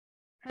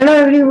Hello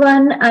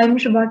everyone, I'm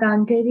Shubha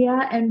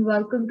Kankeria and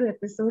welcome to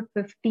episode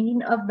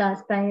 15 of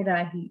Dastai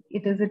Rahi.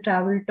 It is a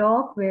travel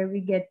talk where we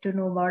get to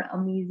know about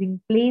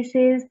amazing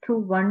places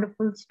through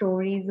wonderful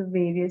stories of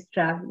various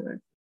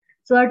travelers.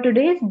 So our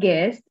today's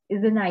guest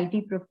is an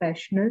IT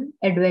professional,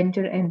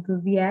 adventure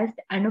enthusiast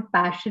and a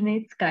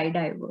passionate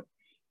skydiver.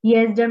 He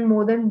has done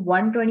more than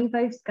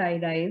 125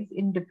 skydives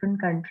in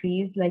different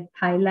countries like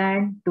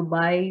Thailand,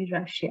 Dubai,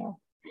 Russia.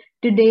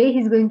 Today,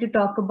 he's going to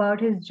talk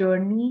about his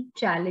journey,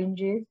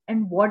 challenges,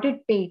 and what it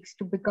takes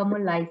to become a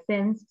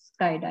licensed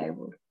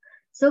skydiver.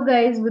 So,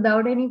 guys,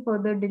 without any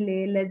further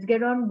delay, let's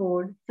get on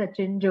board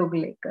Sachin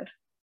Joglekar.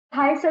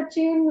 Hi,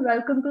 Sachin.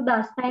 Welcome to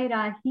Dastai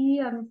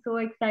Rahi. I'm so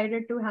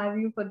excited to have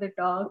you for the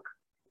talk.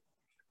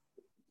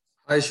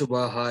 Hi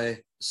Shubha, hi.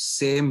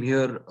 Same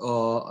here.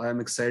 I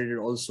am excited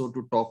also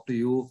to talk to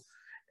you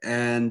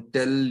and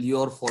tell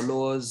your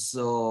followers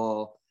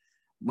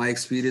my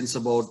experience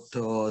about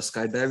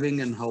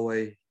skydiving and how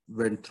I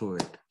went through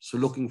it. So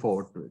looking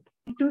forward to it.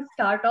 To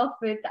start off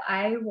with,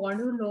 I want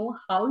to know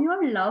how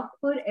your love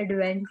for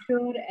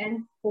adventure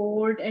and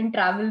sport and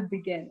travel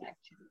began,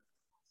 actually.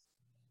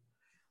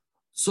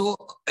 So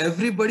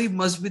everybody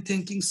must be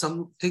thinking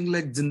something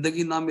like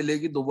जिंदगी ना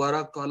मिलेगी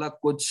दोबारा काला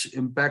कुछ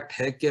impact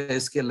है क्या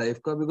इसके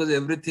life का, because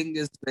everything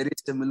is very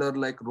similar,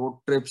 like road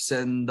trips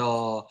and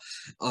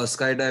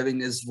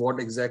skydiving is what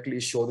exactly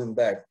is shown in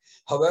that.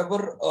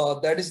 However,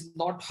 that is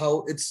not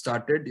how it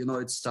started.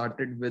 It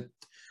started with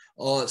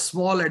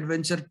small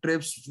adventure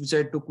trips which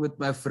I took with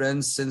my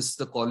friends since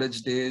the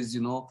college days.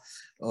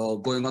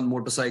 Going on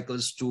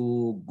motorcycles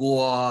to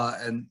Goa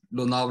and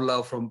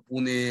Lonavala from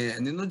Pune,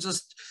 and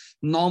just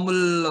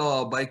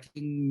normal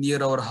biking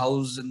near our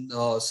house and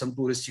some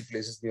touristy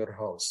places near our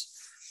house.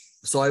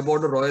 So I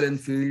bought a Royal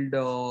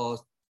Enfield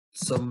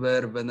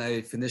somewhere when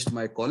I finished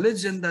my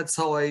college, and that's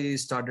how I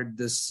started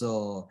this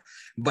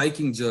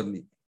biking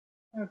journey.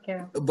 Okay.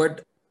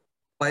 But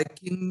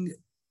biking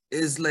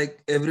is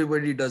like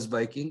everybody does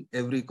biking.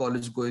 Every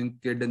college going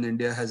kid in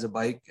India has a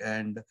bike,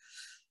 and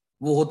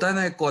वो होता है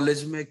ना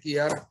college में कि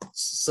यार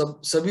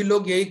सभी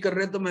लोग यही कर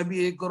रहे हैं तो मैं भी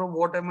यही करूं.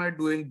 What am I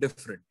doing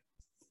different?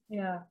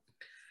 Yeah.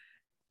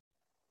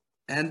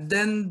 And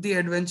then the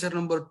adventure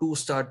number 2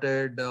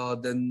 started.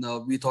 Then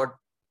we thought,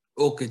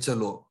 okay,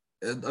 chalo.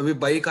 अभी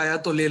bike आया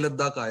तो लेह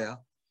लद्दाख आया.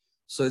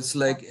 So it's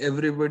like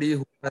everybody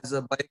who has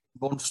a bike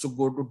wants to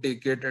go to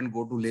take it and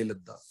go to Leh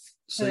Ladakh.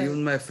 So Right.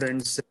 even my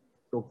friends said,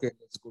 okay,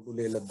 let's go to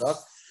Leh Ladakh.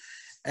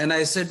 And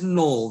I said,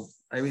 no.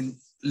 I mean,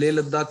 Leh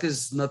Ladakh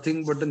is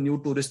nothing but a new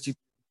touristy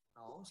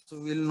now. So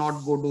we'll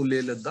not go to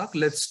Leh Ladakh.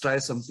 Let's try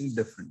something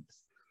different.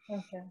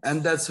 Okay.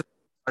 And that's when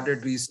I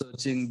started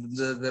researching.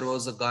 There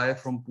was a guy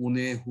from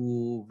Pune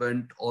who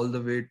went all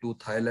the way to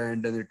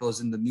Thailand, and it was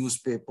in the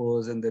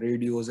newspapers and the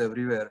radios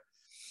everywhere.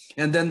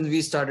 And then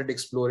we started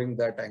exploring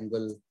that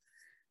angle.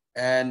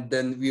 And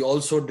then we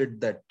also did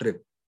that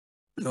trip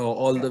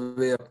all the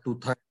way up to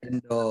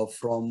Thailand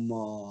from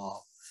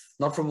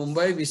not from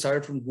Mumbai. We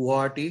started from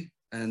Guwahati,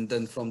 and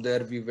then from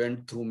there we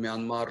went through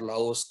Myanmar,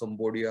 Laos,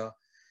 Cambodia,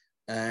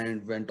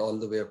 and went all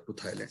the way up to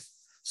Thailand.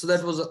 So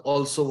that was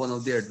also one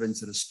of the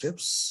adventurous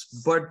trips.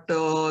 But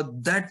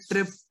that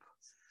trip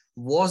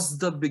was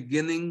the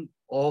beginning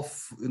of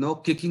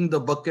kicking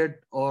the bucket,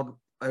 or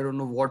I don't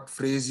know what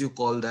phrase you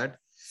call that.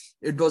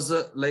 It was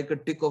like a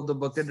tick of the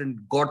bucket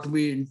and got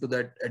me into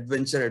that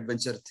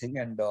adventure thing,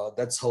 and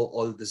that's how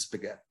all this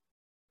began.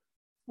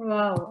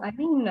 Wow, I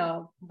mean,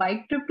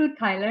 bike trip to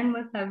Thailand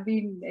must have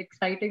been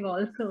exciting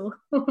also.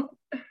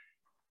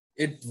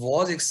 It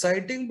was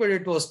exciting, but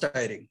it was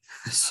tiring.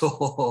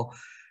 So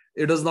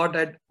it was not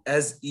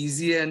as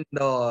easy and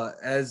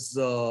as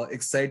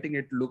exciting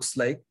it looks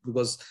like,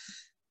 because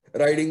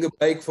riding a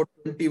bike for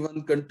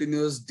 21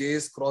 continuous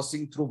days,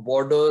 crossing through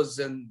borders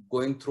and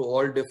going through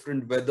all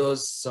different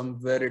weathers.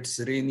 Somewhere it's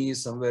rainy,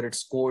 somewhere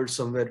it's cold,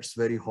 somewhere it's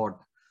very hot.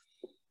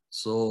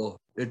 So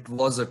it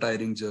was a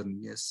tiring journey,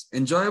 yes.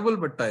 Enjoyable,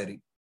 but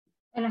tiring.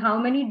 And how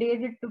many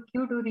days it took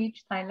you to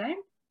reach Thailand?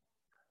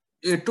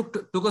 It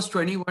took us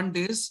 21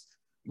 days,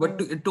 but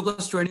Oh, it took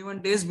us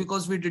 21 days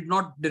because we did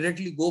not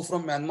directly go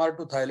from Myanmar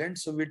to Thailand.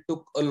 So we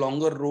took a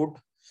longer route.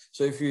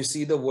 So if you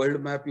see the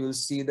world map, you will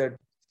see that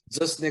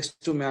just next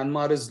to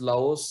Myanmar is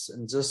Laos,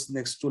 and just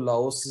next to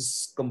Laos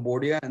is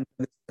Cambodia,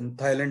 and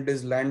Thailand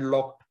is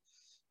landlocked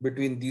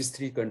between these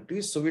three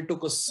countries. So we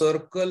took a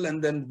circle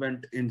and then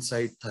went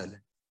inside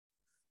Thailand.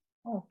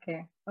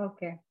 okay,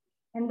 okay.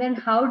 And then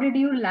how did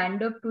you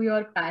land up to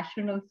your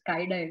passion of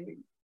skydiving?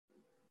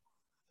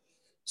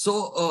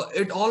 So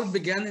it all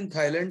began in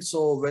Thailand.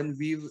 So when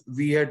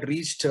we had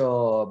reached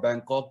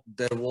Bangkok,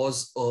 there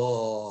was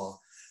a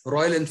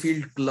Royal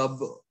Enfield club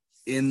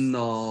in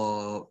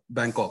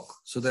Bangkok.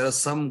 So there are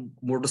some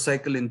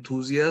motorcycle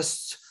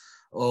enthusiasts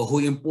who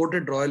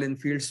imported Royal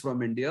Enfields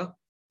from India,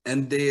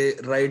 and they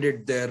ride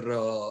it there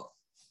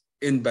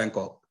in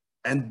Bangkok.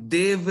 And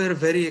they were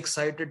very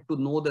excited to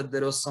know that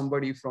there was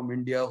somebody from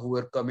India who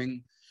were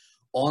coming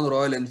on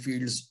Royal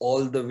Enfields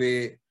all the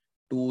way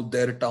to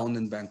their town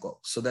in Bangkok.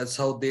 So that's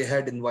how they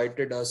had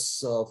invited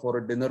us for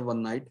a dinner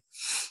one night.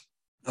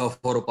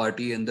 for a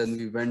party, and then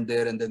we went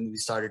there, and then we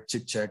started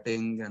chit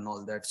chatting and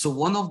all that. So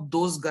one of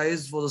those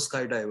guys was a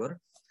skydiver,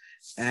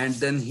 and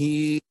then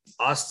he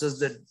asked us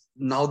that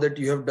now that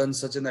you have done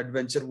such an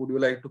adventure, would you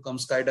like to come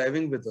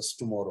skydiving with us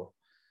tomorrow?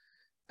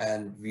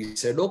 And we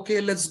said,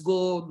 okay, let's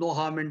go. No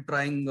harm in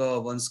trying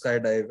one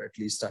skydive at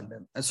least.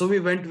 And so we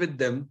went with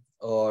them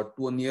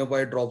to a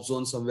nearby drop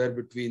zone somewhere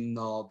between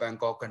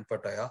Bangkok and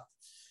Pattaya.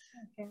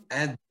 Okay.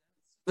 And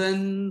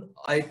when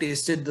I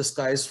tasted the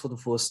skies for the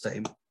first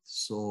time.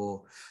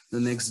 So the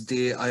next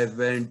day I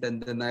went,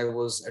 and then I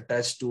was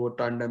attached to a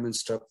tandem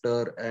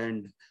instructor,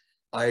 and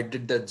I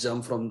did that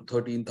jump from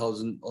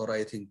 13,000 or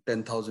I think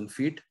 10,000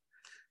 feet.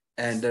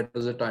 And that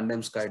was a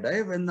tandem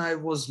skydive. And I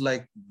was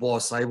like,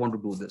 boss, I want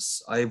to do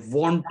this. I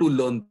want to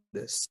learn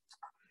this.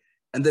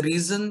 And the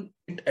reason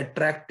it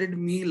attracted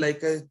me,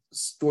 like I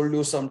told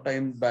you some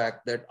time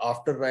back, that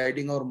after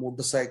riding our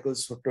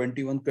motorcycles for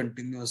 21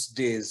 continuous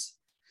days,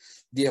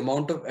 the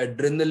amount of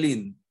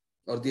adrenaline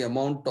or the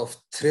amount of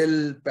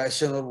thrill,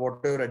 passion, or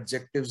whatever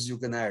adjectives you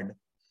can add,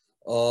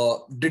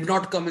 did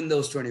not come in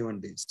those 21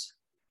 days.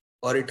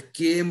 Or it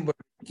came, but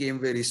it came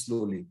very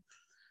slowly.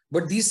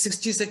 But these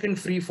 60-second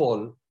free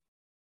fall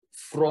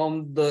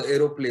from the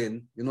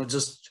aeroplane,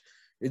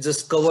 it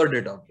just covered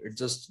it up. It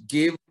just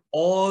gave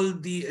all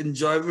the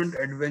enjoyment,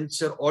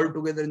 adventure all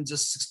together in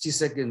just 60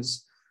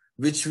 seconds,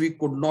 which we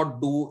could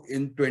not do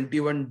in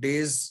 21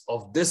 days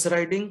of this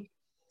riding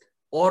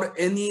or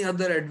any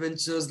other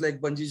adventures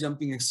like bungee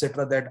jumping,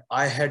 etc., that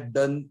I had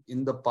done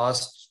in the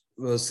past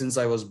since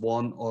I was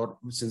born or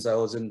since I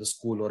was in the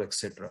school or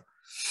etc.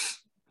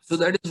 So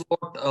that is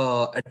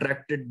what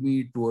attracted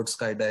me towards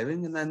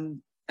skydiving. And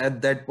then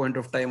at that point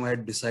of time, I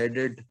had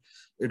decided,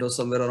 it was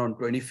somewhere around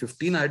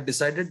 2015, I had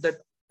decided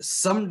that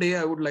someday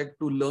I would like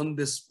to learn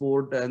this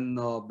sport and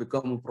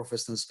become a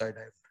professional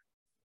skydiver.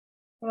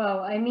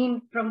 Wow. I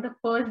mean, from the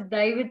first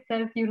dive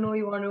itself, you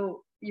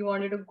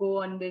wanted to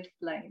go on this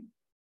line.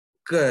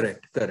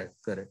 Correct, correct,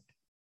 correct.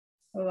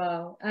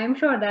 Wow. I'm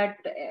sure that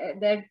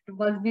that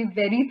must be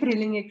very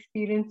thrilling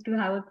experience to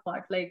have a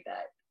thought like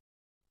that.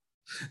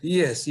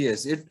 Yes,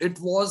 yes, it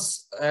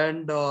was.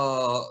 And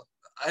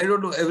I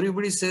don't know,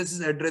 everybody says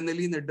it's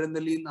adrenaline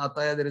aata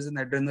hai. There is an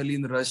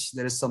adrenaline rush.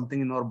 There is something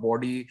in our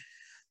body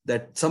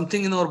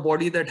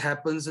that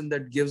happens and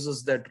that gives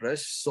us that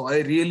rush. So I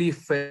really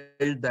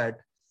felt that.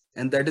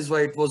 And that is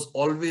why it was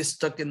always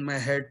stuck in my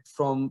head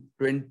from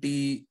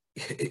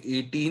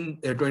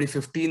 2018,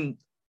 2015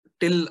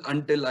 till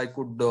until I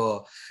could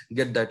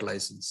get that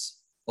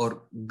license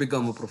or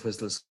become a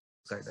professional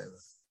skydiver.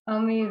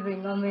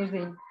 Amazing,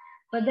 amazing.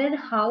 But then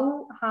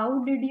how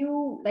did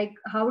you like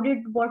how did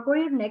what were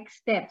your next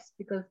steps?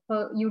 Because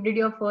you did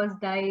your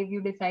first dive,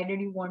 you decided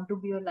you want to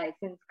be a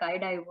licensed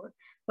skydiver.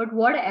 But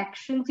what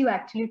actions you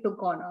actually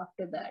took on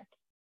after that?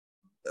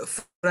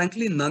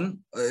 Frankly, none.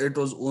 It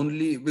was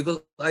only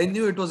because I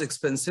knew it was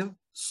expensive.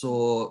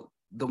 So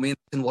the main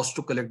thing was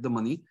to collect the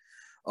money.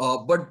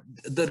 But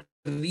the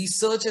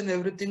research and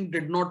everything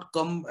did not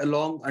come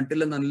along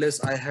until and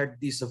unless I had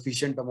the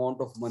sufficient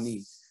amount of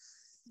money.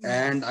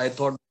 And I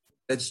thought,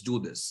 let's do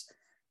this.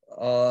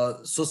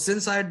 So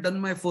since I had done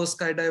my first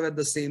skydive at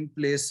the same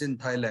place in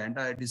Thailand,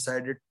 I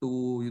decided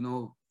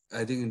to,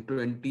 I think in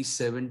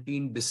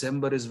 2017,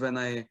 December is when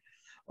I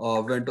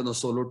went on a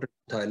solo trip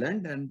to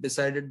Thailand and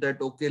decided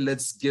that, okay,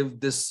 let's give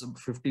this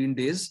 15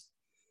 days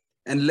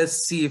and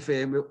let's see if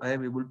I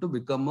am able to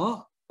become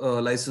a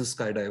licensed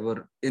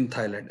skydiver in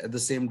Thailand at the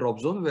same drop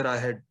zone where I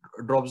had.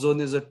 Drop zone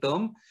is a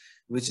term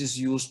which is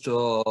used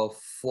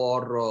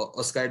for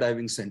a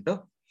skydiving center.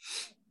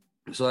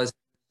 So I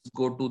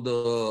go to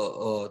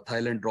the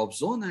Thailand drop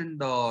zone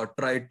and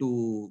try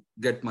to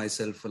get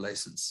myself a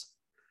license.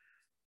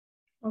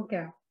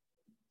 Okay.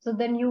 So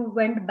then you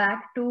went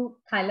back to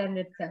Thailand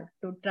itself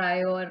to try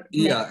your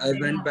Yeah, next I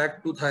dive. went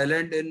back to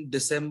Thailand in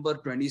December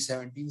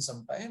 2017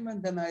 sometime,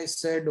 and then I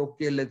said,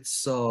 okay,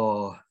 let's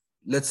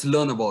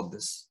learn about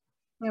this.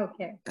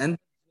 Okay. And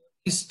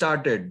we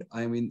started.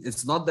 I mean,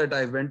 it's not that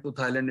I went to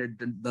Thailand,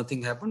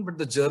 nothing happened, but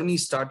the journey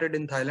started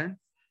in Thailand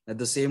at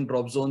the same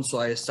drop zone. So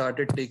I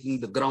started taking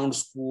the ground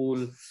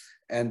school,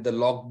 and the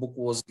logbook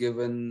was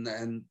given,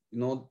 and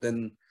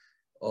then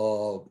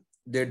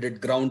they did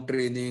ground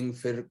training,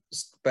 फिर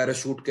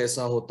parachute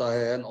कैसा होता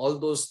है, and all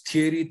those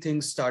theory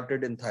things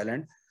started in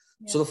Thailand.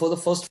 Yeah. So for the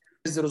first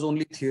days, there was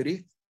only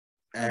theory,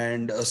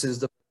 and since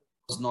the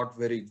was not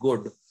very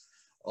good,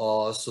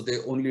 so they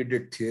only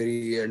did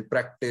theory and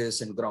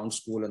practice and ground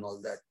school and all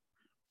that.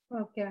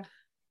 Okay.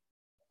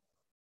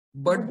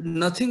 But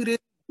nothing really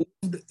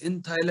moved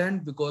in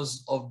Thailand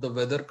because of the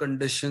weather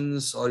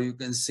conditions, or you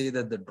can say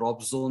that the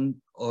drop zone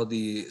or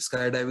the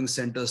skydiving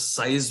center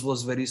size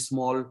was very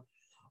small,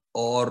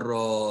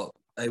 or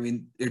I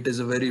mean, it is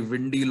a very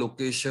windy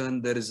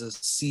location. There is a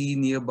sea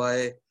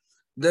nearby.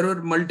 There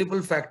were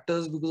multiple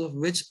factors because of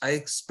which I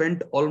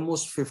spent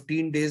almost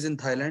 15 days in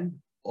Thailand,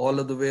 all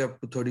of the way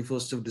up to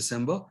 31st of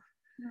December,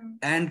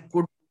 and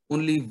could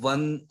only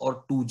one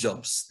or two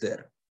jumps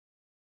there.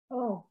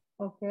 Oh,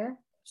 okay.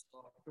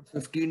 So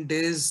 15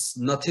 days,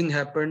 nothing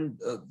happened.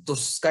 The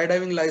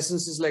skydiving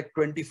license is like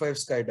 25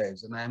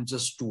 skydives, and I am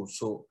just two.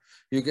 So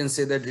you can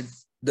say that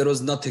there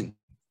was nothing.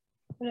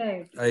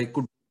 Right.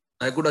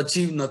 I could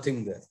achieve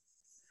nothing there.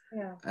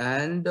 Yeah.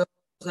 And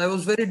I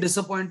was very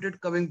disappointed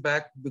coming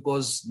back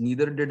because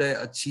neither did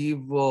I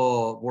achieve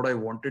what I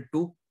wanted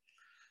to.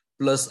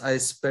 Plus, I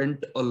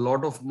spent a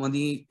lot of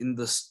money in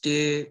the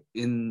stay,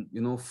 in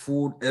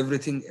food,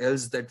 everything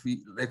else that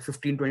we like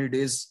 15, 20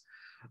 days.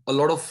 A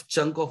lot of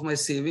chunk of my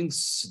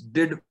savings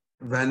did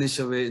vanish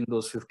away in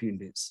those 15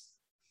 days.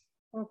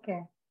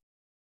 Okay.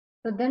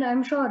 So then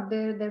I'm sure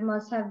there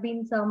must have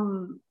been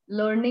some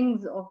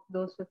learnings of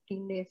those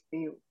 15 days for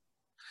you.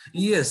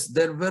 Yes,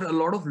 there were a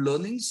lot of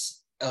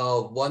learnings.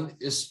 One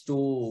is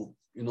to,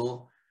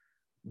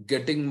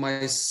 getting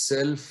my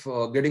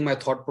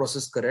thought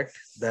process correct,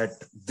 that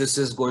this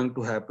is going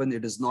to happen.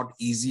 It is not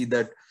easy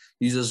that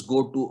you just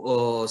go to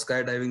a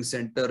skydiving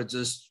center,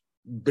 just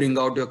bring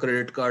out your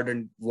credit card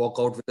and walk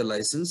out with a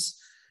license.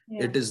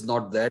 Yeah. It is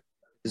not that.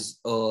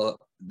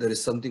 There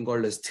is something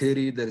called as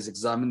theory. There is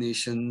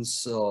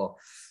examinations.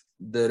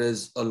 There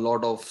is a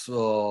lot of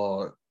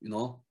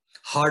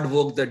hard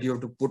work that you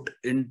have to put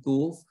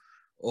into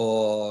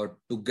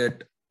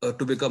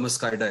to become a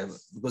skydiver.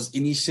 Because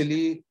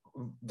initially,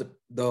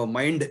 the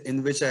mind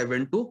in which I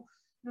went to,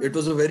 it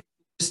was a very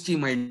risky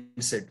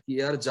mindset. कि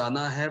यार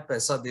जाना है,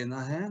 पैसा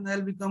देना है, and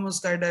I'll become a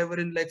skydiver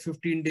in like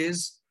 15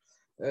 days.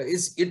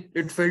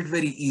 It felt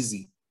very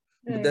easy.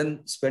 Right. But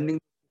then spending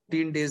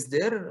 15 days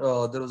there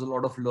was a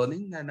lot of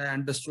learning, and I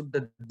understood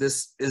that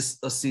this is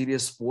a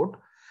serious sport.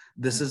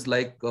 This is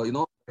like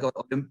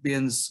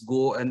Olympians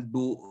go and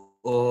do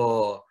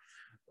a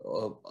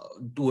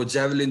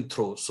javelin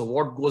throw. So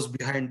what goes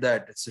behind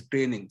that? It's a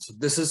training. So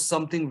this is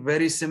something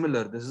very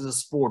similar. This is a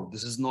sport.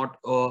 This is not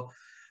a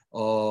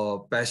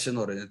passion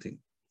or anything.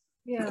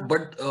 Yeah.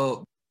 But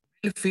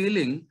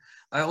feeling,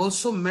 I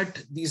also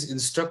met these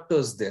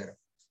instructors there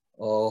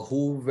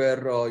who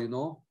were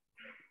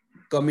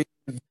coming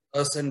with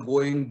us and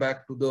going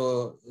back to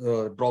the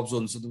drop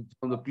zone. So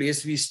from the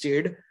place we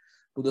stayed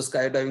to the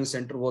skydiving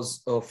center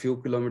was a few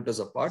kilometers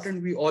apart,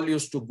 and we all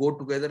used to go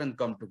together and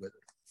come together.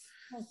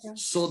 Okay.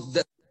 So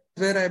that's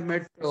where I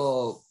met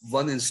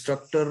one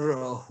instructor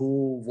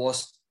who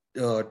was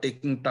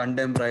taking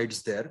tandem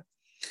rides there.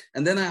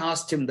 And then I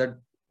asked him that,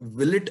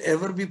 will it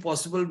ever be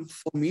possible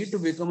for me to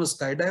become a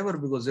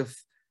skydiver? Because if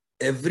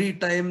every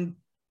time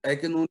I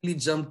can only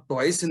jump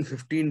twice in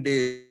 15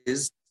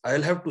 days,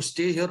 I'll have to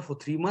stay here for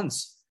 3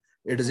 months.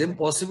 It is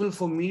impossible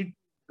for me to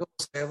become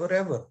a skydiver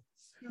ever.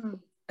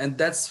 And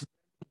that's when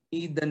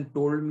he then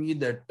told me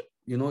that,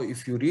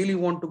 if you really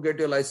want to get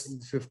your license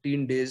in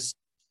 15 days,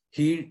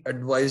 he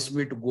advised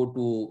me to go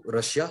to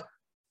Russia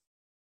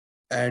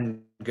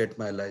and get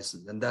my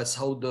license. And that's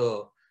how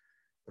the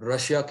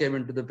Russia came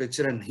into the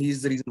picture. And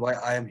he's the reason why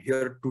I am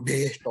here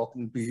today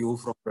talking to you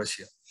from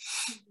Russia.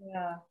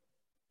 Yeah.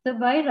 So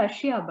why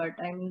Russia? But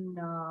I mean,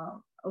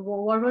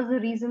 what was the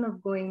reason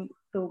of going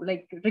to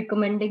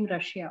recommending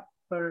Russia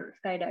for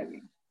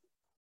skydiving?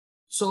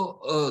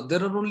 So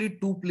there are only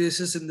two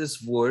places in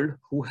this world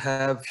who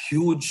have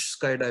huge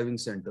skydiving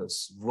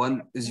centers.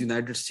 One is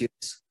United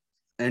States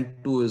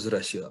and two is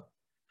Russia.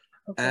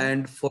 Okay.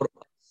 And for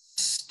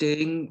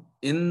staying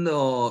in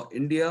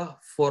India,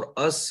 for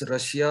us,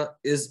 Russia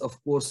is of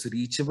course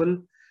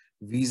reachable.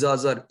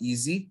 Visas are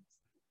easy,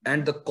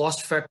 and the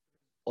cost factor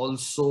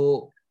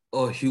also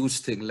a huge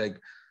thing.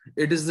 Like,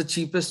 it is the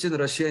cheapest in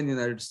Russia and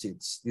United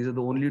States. These are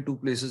the only two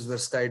places where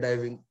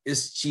skydiving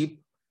is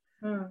cheap.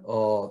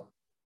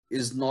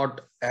 Is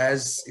not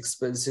as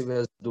expensive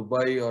as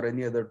Dubai or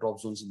any other drop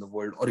zones in the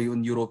world, or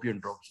even European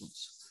drop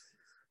zones.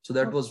 So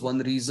that was one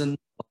reason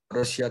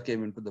Russia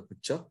came into the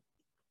picture.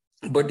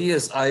 But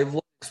yes, I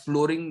was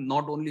exploring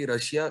not only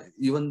Russia.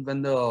 Even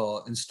when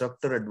the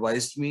instructor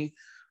advised me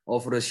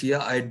of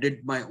Russia, I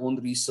did my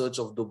own research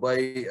of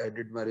Dubai. I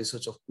did my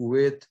research of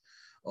Kuwait,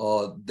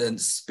 then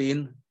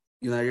Spain,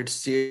 United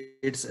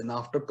States. And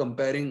after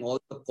comparing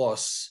all the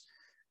costs,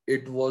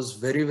 it was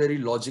very, very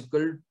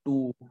logical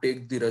to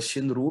take the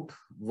Russian route.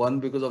 One,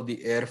 because of the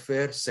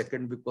airfare.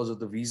 Second, because of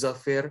the visa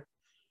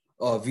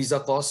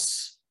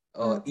costs,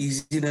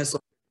 easiness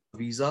of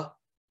visa.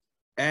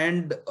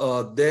 And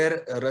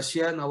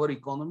Russia and our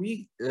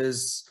economy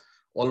is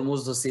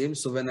almost the same.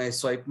 So when I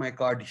swipe my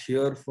card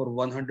here for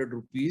 100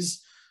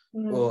 rupees,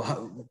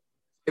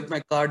 swipe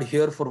my card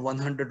here for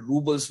 100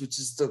 rubles, which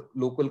is the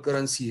local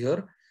currency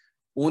here,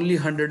 only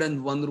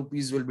 101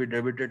 rupees will be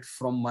debited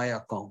from my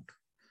account.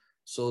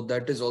 So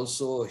that is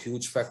also a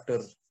huge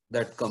factor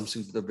that comes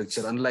into the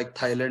picture. Unlike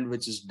Thailand,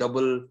 which is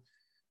double,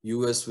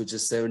 US, which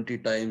is 70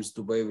 times,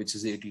 Dubai, which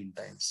is 18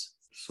 times.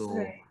 So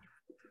right.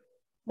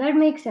 That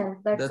makes sense.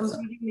 That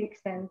completely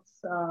makes sense.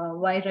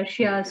 Why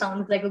Russia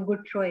sounds like a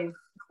good choice,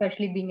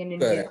 especially being in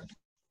India. Correct.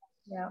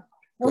 Yeah.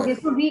 Okay,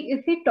 so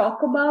if we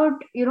talk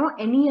about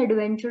any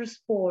adventure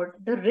sport,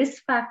 the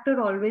risk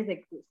factor always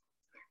exists.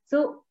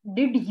 So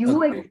did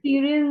you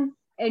experience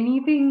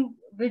anything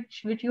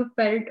which you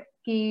felt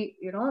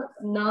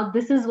now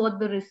this is what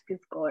the risk is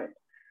called?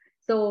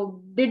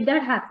 So did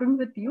that happen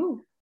with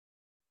you?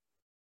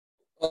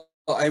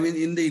 I mean,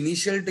 in the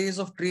initial days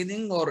of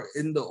training or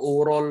in the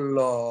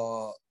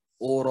overall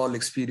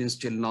experience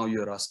till now,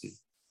 you're asking?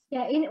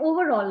 Yeah, in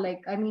overall,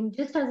 like, I mean,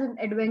 just as an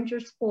adventure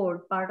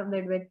sport, part of the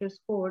adventure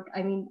sport,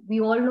 I mean,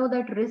 we all know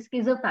that risk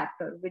is a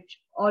factor, which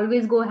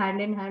always go hand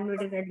in hand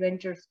with an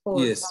adventure sport.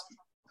 Yes,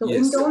 So, in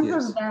yes, terms of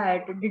yes.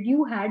 that, did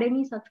you had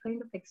any such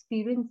kind of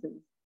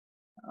experiences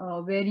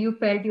where you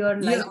felt your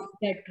life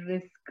Yeah, at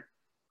risk?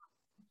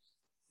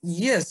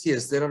 yes,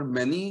 yes. There are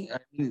many. I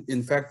mean,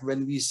 in fact,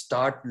 when we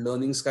start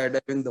learning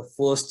skydiving, the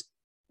first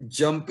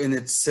jump in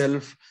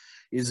itself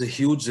is a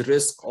huge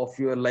risk of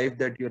your life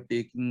that you're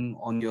taking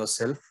on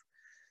yourself.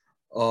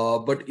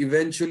 But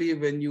eventually,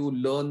 when you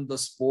learn the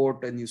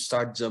sport and you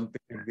start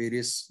jumping at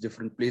various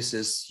different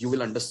places, you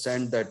will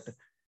understand that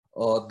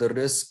the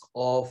risk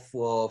of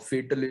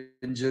fatal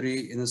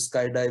injury in a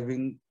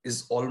skydiving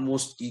is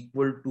almost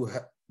equal to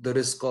the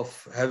risk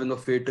of having a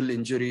fatal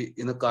injury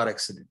in a car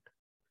accident.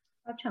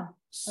 Acha, that's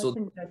So,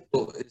 interesting.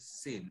 so it's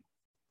same.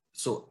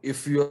 So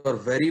if you are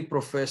very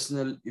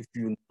professional, if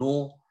you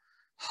know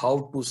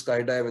how to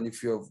skydive and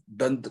if you have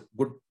done the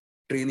good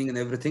training and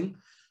everything,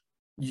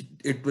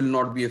 it will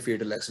not be a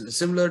fatal accident.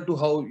 Similar to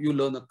how you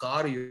learn a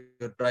car,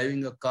 you're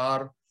driving a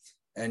car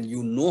and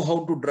you know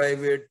how to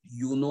drive it,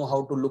 you know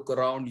how to look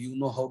around, you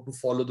know how to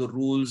follow the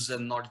rules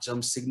and not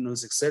jump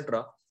signals,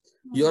 etc.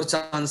 Your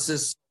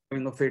chances of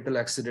having a fatal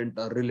accident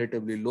are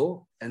relatively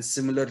low, and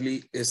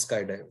similarly is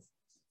skydive.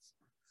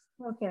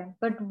 Okay,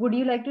 but would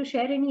you like to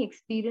share any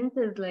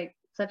experiences, like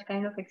such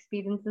kind of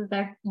experiences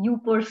that you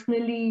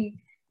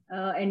personally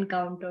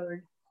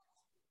encountered?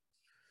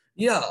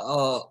 Yeah,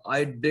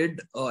 I did.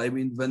 I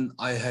mean, when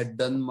I had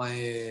done my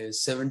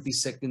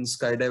 70-second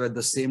skydive at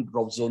the same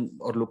drop zone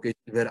or location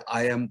where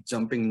I am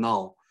jumping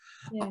now,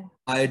 Yeah.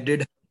 I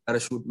did have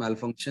parachute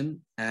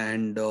malfunction,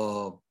 and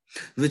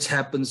which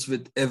happens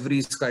with every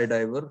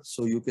skydiver.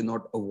 So you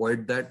cannot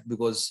avoid that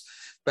because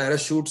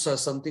parachutes are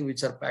something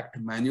which are packed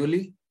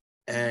manually,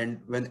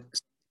 and when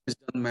it's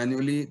done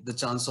manually, the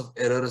chance of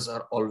errors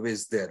are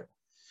always there.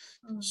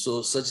 Mm.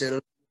 So such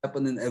errors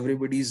happen in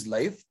everybody's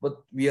life, but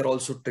we are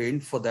also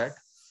trained for that.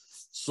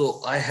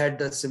 So I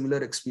had a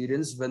similar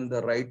experience when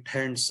the right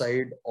hand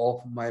side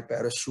of my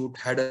parachute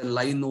had a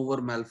line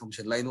over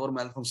malfunction. Line over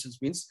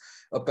malfunctions means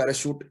a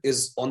parachute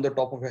is on the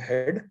top of your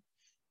head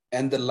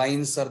and the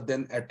lines are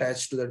then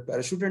attached to that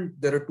parachute, and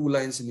there are two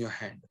lines in your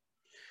hand.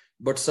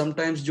 But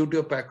sometimes due to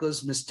a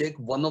packer's mistake,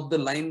 one of the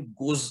line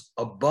goes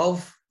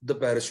above the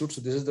parachute.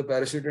 So this is the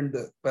parachute and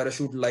the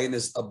parachute line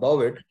is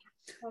above it.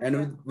 And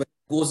Okay. when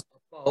it goes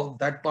above,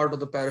 that part of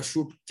the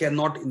parachute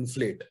cannot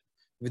inflate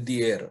with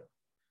the air,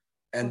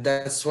 and Okay.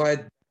 that's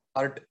why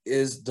part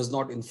is does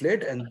not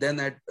inflate. And then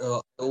I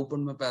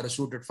opened my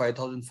parachute at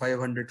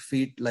 5,500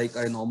 feet like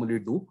I normally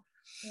do,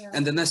 Yeah.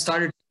 and then I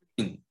started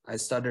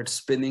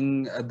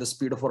spinning at the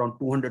speed of around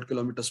 200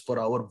 kilometers per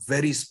hour,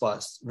 very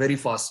fast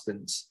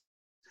spins.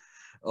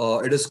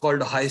 It is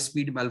called a high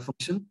speed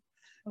malfunction,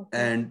 Okay.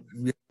 and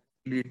we are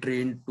really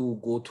trained to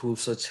go through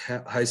such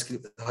high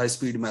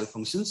speed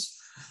malfunctions.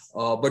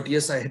 But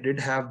yes, I did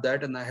have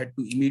that, and I had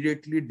to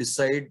immediately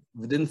decide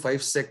within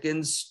 5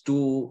 seconds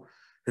to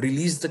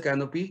release the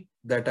canopy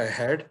that I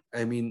had.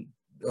 I mean,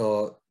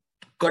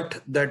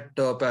 cut that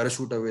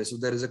parachute away. So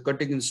there is a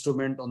cutting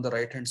instrument on the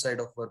right hand side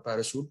of our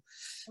parachute.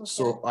 Okay.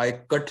 So I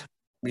cut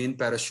main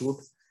parachute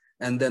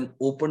and then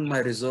opened my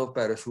reserve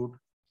parachute,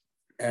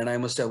 and I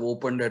must have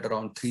opened at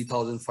around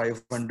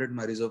 3,500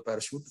 my reserve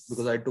parachute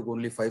because I took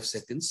only 5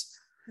 seconds.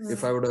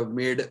 If I Mm. would have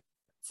made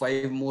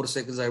 5 more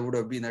seconds, I would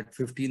have been at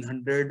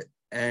 1,500,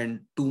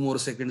 and 2 more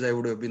seconds, I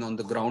would have been on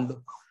the ground,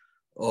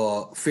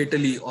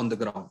 fatally on the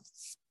ground.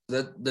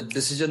 That the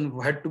decision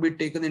had to be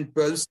taken in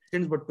 12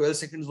 seconds, but 12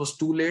 seconds was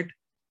too late.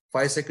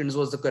 5 seconds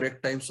was the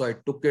correct time, so I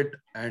took it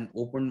and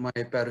opened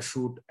my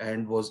parachute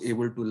and was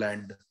able to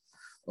land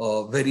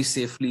very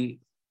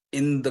safely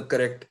in the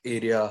correct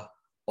area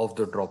of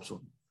the drop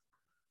zone.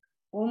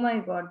 Oh my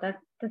God, that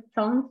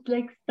sounds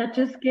like such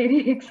a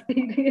scary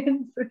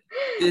experience.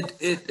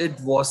 It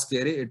was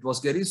scary. It was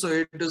scary. So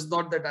it is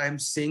not that I'm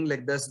saying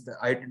like this.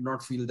 I did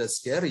not feel that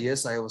scare.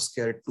 Yes, I was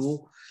scared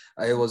too.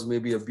 I was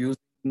maybe abusing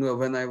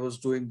when I was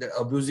doing that,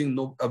 abusing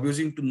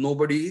to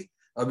nobody,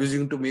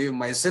 abusing to me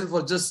myself,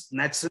 or just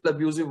natural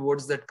abusive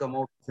words that come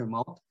out of your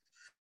mouth.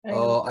 I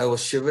know. I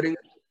was shivering.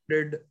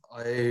 I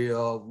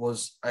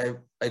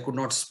could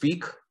not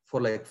speak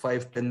for like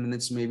 5-10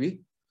 minutes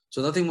maybe.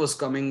 So nothing was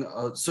coming.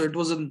 So it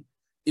was an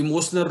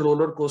emotional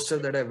roller coaster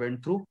that I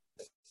went through,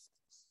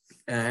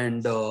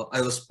 and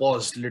I was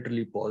paused,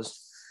 literally paused.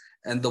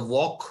 And the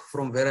walk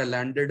from where I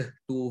landed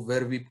to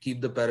where we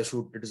keep the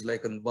parachute, it is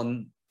like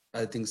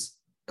I think,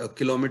 a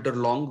kilometer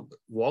long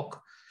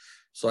walk.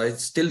 So I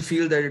still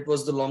feel that it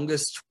was the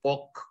longest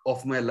walk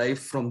of my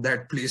life from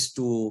that place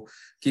to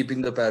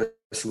keeping the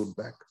parachute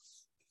back.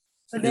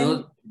 You But know,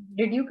 then,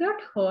 did you get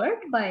hurt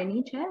by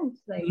any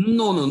chance? Like,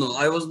 no, no, no.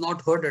 I was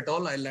not hurt at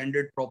all. I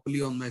landed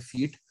properly on my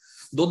feet.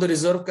 Though the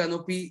reserve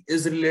canopy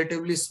is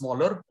relatively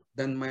smaller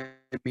than my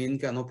main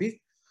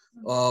canopy,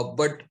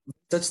 But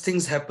such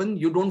things happen.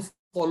 You don't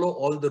follow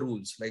all the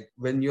rules. Like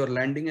when you're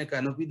landing a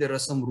canopy, there are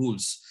some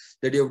rules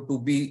that you have to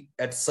be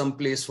at some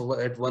place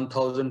at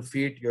 1000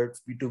 feet. You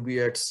have to be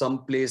at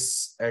some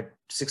place at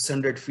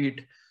 600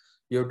 feet.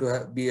 You have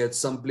to be at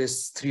some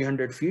place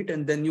 300 feet,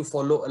 and then you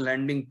follow a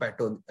landing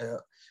pattern,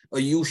 a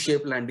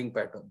U-shaped landing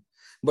pattern.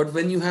 But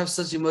when you have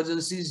such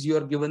emergencies, you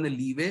are given a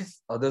leeway.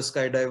 Other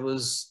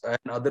skydivers and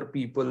other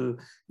people,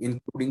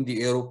 including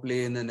the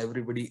aeroplane and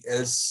everybody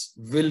else,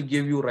 will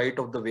give you right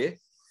of the way.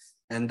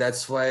 And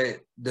that's why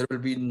there will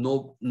be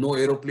no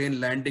aeroplane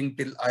landing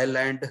till I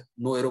land,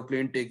 no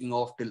aeroplane taking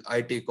off till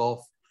I take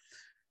off,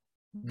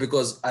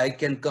 because I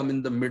can come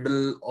in the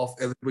middle of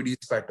everybody's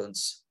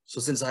patterns. So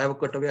since I have a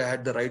cutaway, I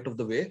had the right of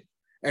the way.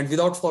 And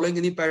without following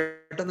any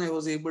pattern, I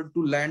was able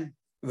to land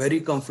very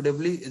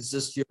comfortably. It's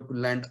just you have to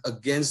land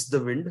against the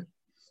wind.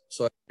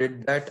 So I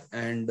did that,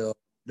 and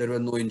there were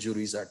no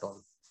injuries at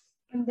all.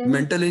 And then,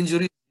 Mental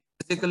injuries,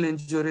 physical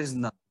injuries,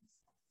 none.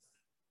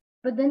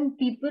 but then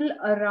people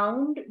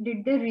around,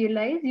 did they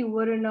realize you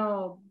were in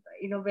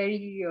a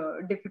very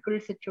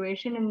difficult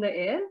situation in the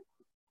air?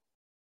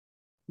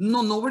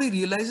 No, nobody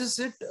realizes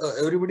it.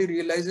 Everybody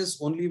realizes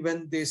only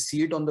when they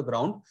see it on the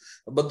ground.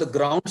 But the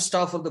ground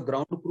staff or the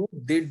ground crew,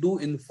 they do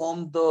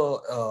inform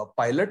the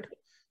pilot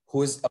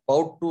who is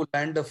about to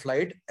land a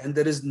flight, and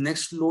there is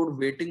next load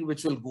waiting,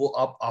 which will go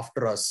up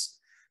after us.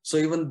 So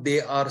even they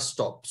are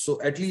stopped.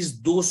 So at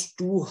least those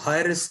two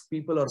high risk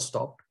people are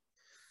stopped.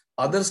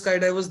 Other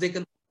skydivers, they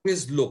can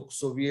always look.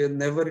 So we are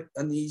never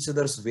in each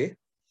other's way.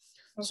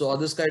 So Okay.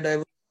 other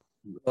skydivers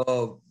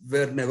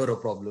were never a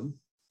problem.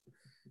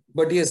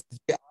 But yes,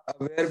 they are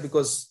aware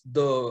because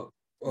the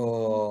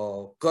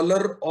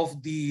color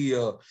of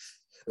the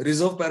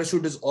reserve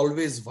parachute is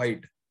always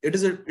white. It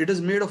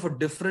is made of a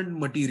different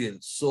material.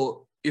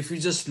 So if you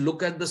just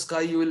look at the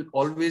sky, you will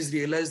always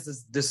realize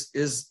this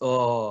is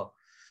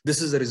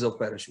a reserve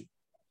parachute.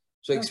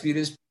 So Okay.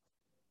 experienced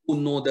people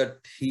who know that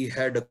he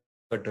had a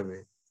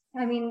cutaway.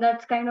 I mean,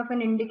 that's kind of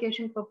an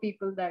indication for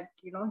people that,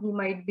 he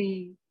might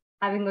be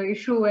having an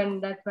issue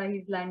and that's why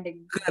he's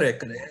landing. Correct,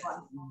 correct.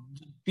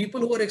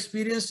 People who are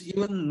experienced,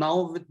 even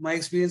now with my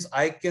experience,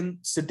 I can,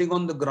 sitting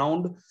on the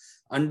ground,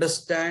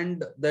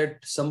 understand that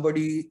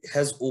somebody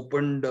has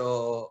opened,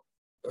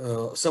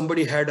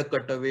 somebody had a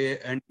cutaway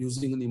and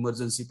using an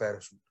emergency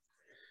parachute.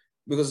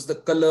 Because the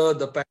color,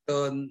 the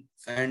pattern,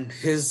 and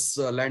his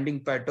landing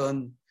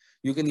pattern,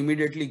 you can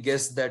immediately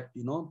guess that,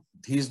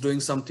 he's doing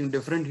something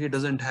different. He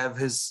doesn't have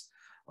his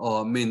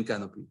main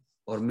canopy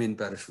or main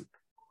parachute.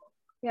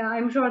 Yeah,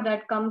 I'm sure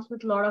that comes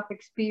with a lot of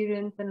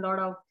experience and a lot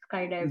of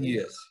skydiving.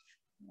 Yes,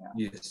 Yeah.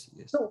 yes,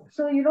 yes, So, yes.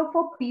 so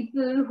for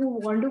people who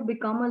want to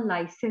become a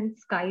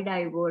licensed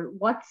skydiver,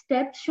 what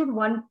steps should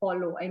one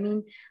follow? I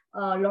mean,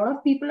 a lot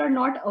of people are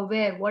not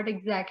aware what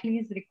exactly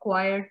is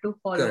required to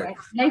follow. And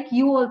Correct, like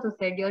you also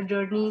said, your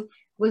journey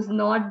was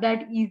not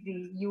that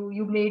easy.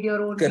 You made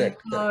your own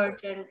correct,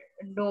 correct. research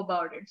and know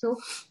about it. So,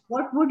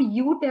 what would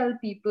you tell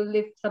people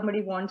if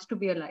somebody wants to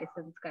be a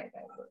licensed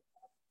skydiver?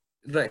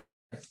 Right.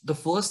 The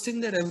first thing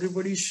that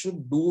everybody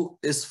should do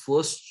is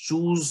first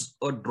choose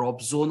a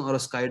drop zone or a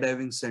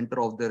skydiving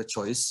center of their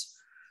choice.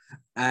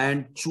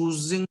 And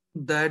choosing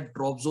that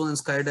drop zone and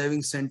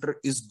skydiving center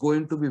is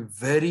going to be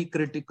very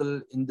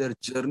critical in their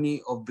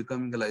journey of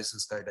becoming a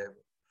licensed skydiver.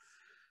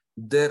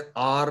 There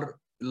are,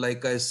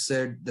 like I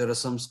said, there are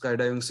some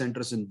skydiving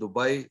centers in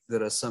Dubai,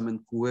 there are some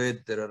in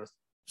Kuwait, there are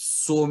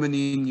so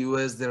many in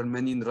US, there are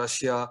many in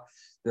Russia,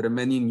 there are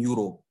many in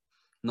Europe.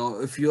 Now,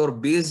 if you are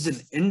based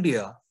in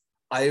India,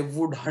 I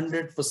would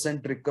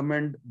 100%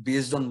 recommend,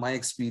 based on my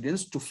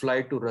experience, to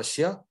fly to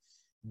Russia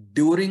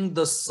during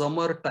the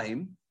summer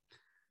time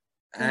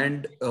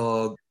and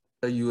the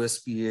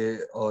USPA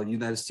or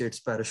United States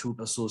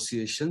Parachute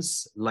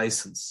Association's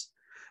license.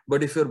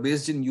 But if you're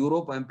based in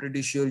Europe, I'm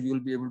pretty sure you'll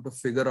be able to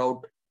figure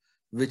out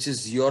which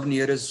is your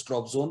nearest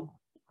drop zone.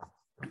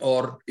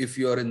 Or if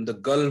you are in the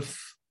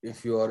Gulf,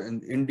 if you are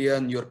in India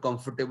and you're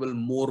comfortable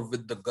more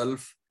with the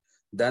Gulf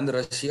than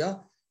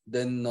Russia,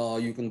 then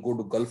you can go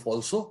to Gulf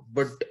also.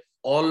 But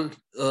all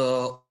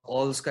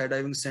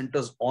skydiving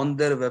centers on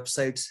their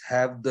websites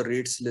have the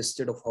rates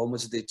listed of how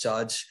much they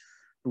charge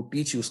to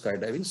teach you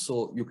skydiving.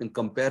 So you can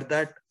compare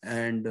that,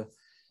 and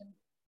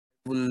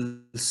will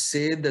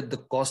say that the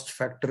cost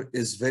factor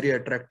is very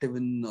attractive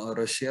in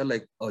Russia.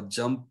 Like a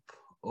jump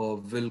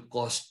will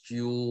cost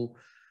you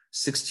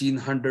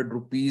 1600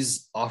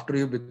 rupees after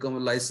you become a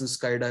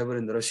licensed skydiver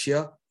in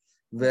Russia,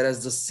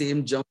 whereas the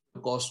same jump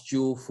will cost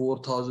you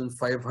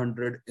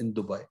 4500 in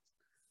Dubai.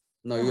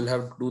 Now Oh, you'll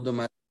have to do the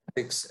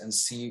mathematics and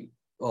see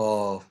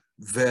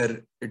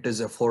where it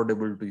is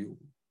affordable to you.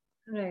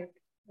 right,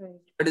 right.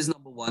 That is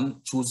number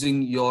one,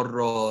 choosing your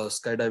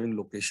skydiving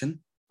location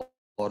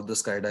or the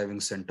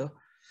skydiving center.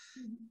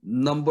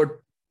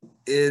 Number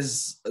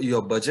is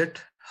your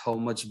budget. How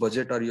much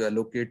budget are you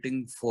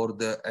allocating for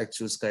the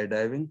actual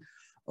skydiving?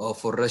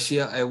 For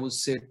Russia, I would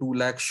say 2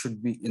 lakhs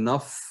should be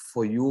enough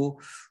for you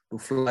to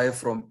fly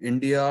from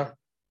India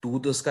to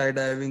the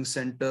skydiving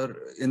center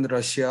in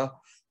Russia.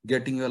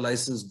 getting your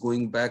license,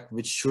 going back,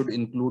 which should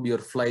include your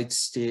flight,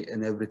 stay,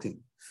 and everything.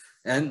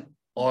 And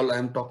all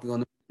I'm talking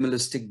on a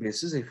minimalistic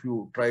basis. If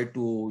you try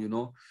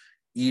to,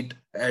 eat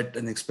at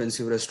an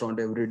expensive restaurant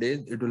every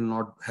day, it will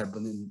not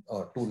happen in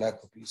 2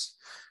 lakh rupees.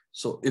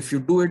 So if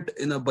you do it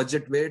in a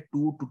budget way,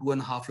 2 to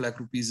 2.5 lakh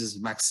rupees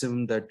is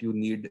maximum that you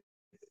need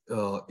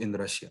in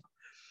Russia.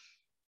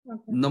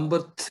 Okay.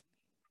 Number three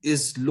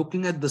is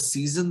looking at the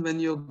season when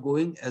you're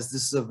going, as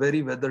this is a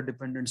very weather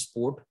dependent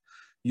sport.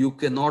 You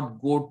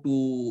cannot go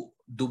to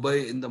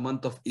Dubai in the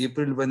month of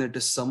April when it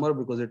is summer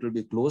because it will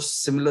be closed.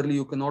 Similarly,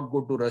 you cannot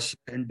go to Russia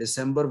in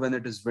December when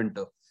it is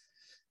winter.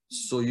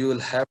 So you will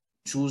have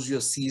to choose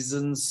your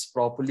seasons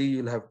properly.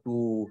 You'll have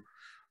to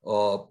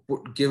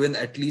given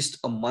at least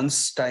a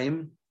month's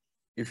time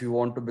if you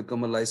want to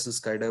become a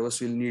licensed skydiver.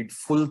 So you'll need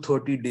full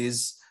 30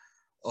 days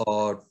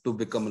to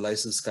become a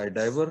licensed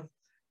skydiver.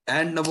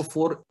 And number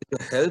four,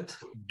 your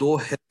health. Though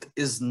health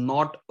is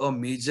not a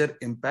major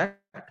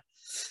impact,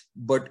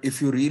 but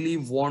if you really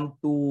want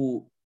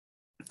to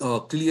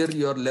clear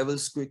your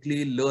levels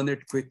quickly, learn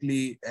it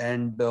quickly,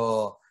 and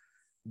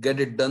get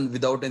it done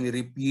without any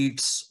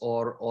repeats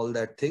or all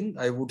that thing,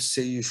 I would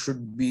say you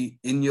should be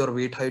in your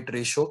weight height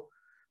ratio,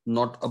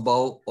 not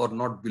above or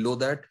not below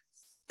that.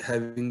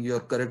 Having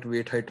your correct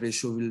weight height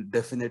ratio will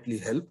definitely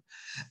help,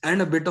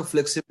 and a bit of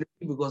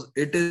flexibility, because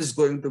it is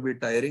going to be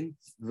tiring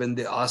when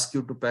they ask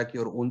you to pack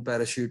your own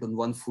parachute on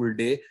one full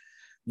day.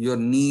 Your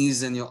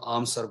knees and your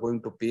arms are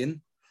going to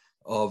pain.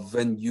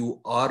 When you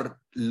are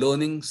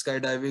learning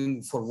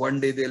skydiving, for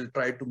one day they'll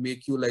try to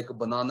make you like a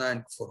banana,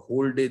 and for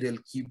whole day they'll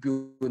keep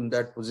you in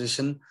that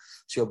position,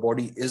 so your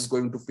body is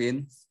going to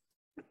pain.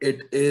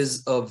 It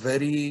is a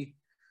very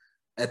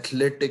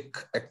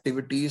athletic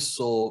activity.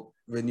 So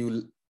when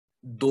you,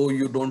 though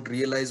you don't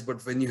realize,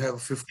 but when you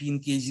have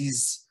 15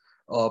 kgs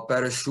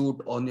parachute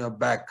on your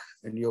back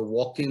and you're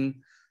walking,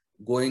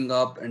 going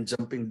up and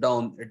jumping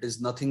down, it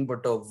is nothing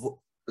but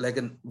like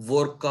a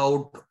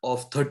workout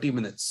of 30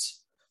 minutes.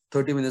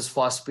 30 minutes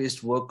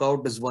fast-paced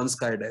workout is one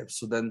skydive.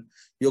 So then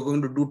you're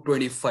going to do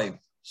 25.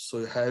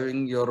 So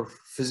having your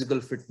physical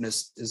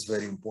fitness is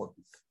very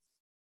important.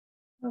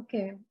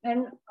 Okay.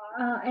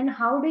 And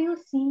how do you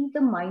see the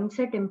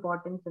mindset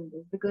importance in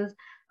this? Because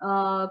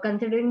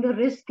considering the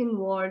risk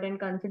involved and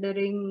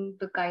considering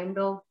the kind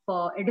of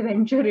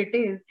adventure it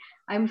is,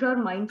 I'm sure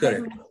mindset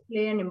Correct. must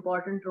play an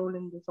important role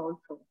in this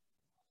also.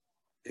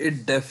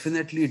 It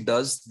definitely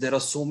does. There are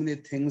so many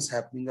things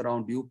happening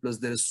around you. Plus,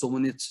 there is so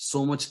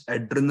much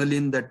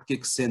adrenaline that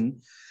kicks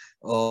in.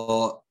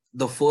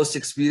 The first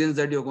experience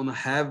that you're going to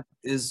have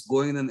is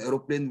going in an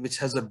aeroplane which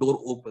has a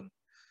door open.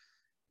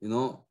 You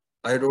know,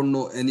 I don't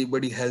know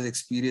anybody has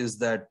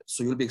experienced that.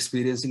 So you'll be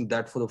experiencing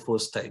that for the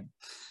first time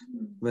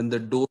when the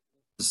door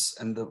opens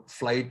and the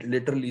flight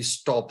literally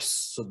stops.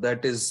 So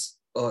that is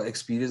an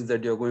experience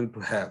that you're going to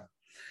have.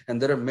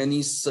 And there are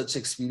many such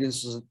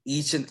experiences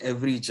each and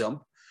every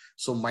jump.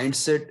 So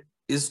mindset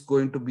is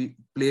going to be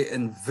play a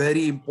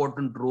very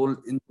important role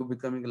into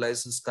becoming a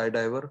licensed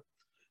skydiver.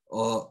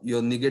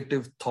 Your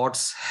negative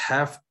thoughts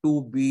have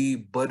to be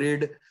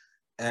buried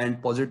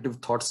and positive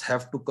thoughts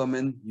have to come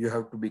in. You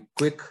have to be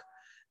quick,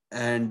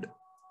 and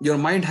your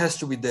mind has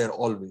to be there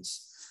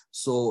always.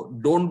 So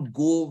don't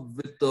go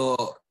with the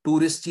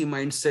touristy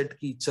mindset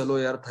ki chalo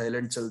yaar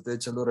Thailand chalte,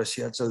 chalo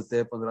Russia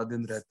chalte, 15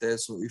 din rehte hai.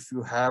 So if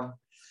you have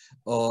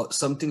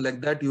something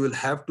like that, you will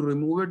have to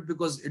remove it,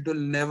 because it will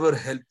never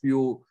help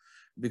you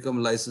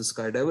become licensed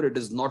skydiver. It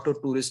is not a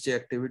touristy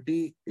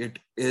activity. It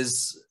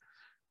is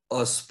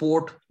a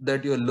sport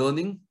that you're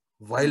learning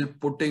while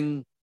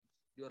putting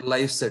your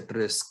lives at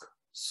risk.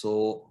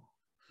 So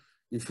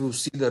if you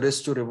see the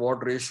risk to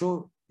reward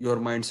ratio, your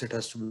mindset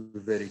has to be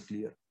very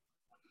clear.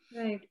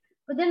 Right.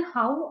 But then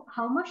how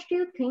much do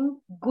you think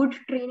good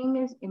training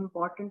is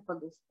important for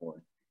this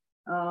sport?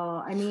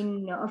 I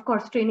mean, of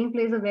course, training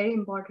plays a very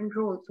important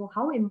role. So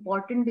how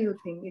important do you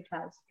think it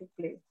has to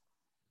play?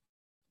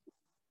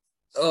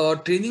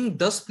 Training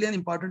does play an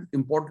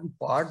important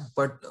part,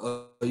 but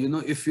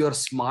if you are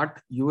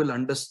smart, you will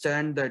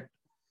understand that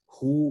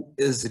who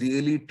is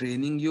really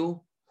training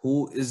you,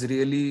 who is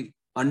really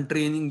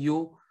untraining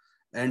you,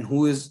 and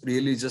who is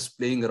really just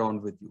playing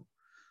around with you.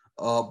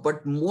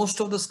 But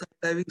most of the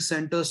skydiving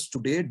centers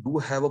today do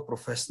have a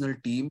professional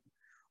team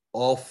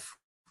of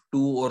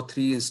 2 or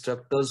 3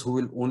 instructors who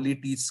will only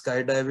teach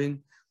skydiving.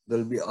 There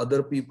will be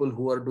other people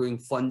who are doing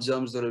fun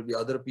jumps. There will be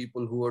other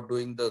people who are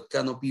doing the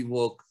canopy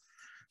work.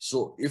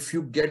 So if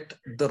you get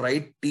the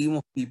right team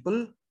of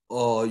people,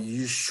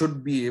 you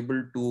should be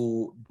able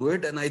to do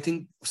it. And I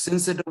think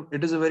since it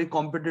is a very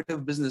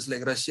competitive business,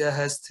 like Russia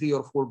has 3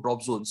 or 4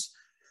 drop zones,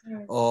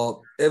 Right.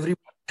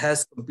 everyone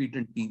has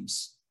competent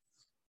teams.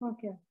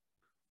 Okay.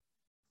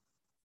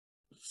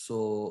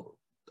 So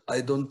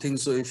I don't think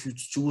so. If you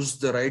choose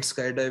the right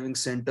skydiving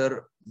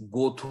center,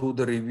 go through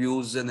the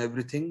reviews and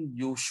everything,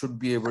 you should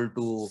be able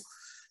to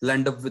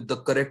land up with the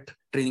correct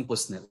training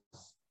personnel.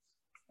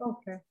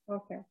 Okay.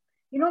 Okay.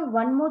 You know,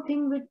 one more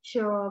thing which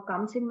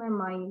comes in my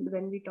mind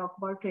when we talk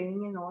about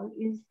training and all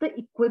is the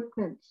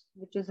equipment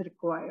which is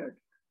required.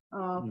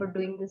 for Mm.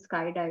 doing the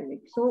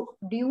skydiving. So,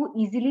 do you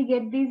easily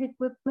get these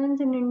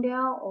equipments in India,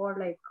 or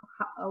like,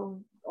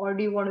 or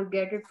do you want to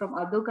get it from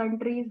other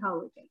countries?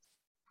 How it is?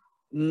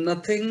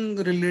 Nothing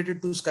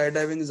related to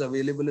skydiving is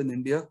available in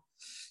India.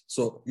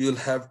 So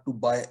you'll have to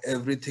buy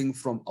everything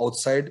from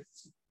outside.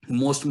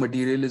 Most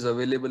material is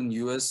available in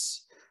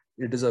US.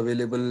 It is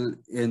available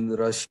in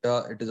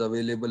Russia. It is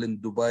available in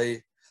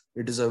Dubai.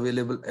 It is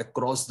available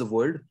across the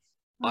world.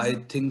 I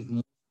Mm-hmm. think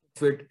most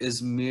of it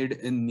is made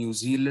in New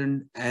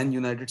Zealand and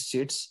United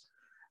States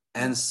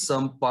and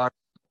some part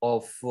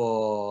of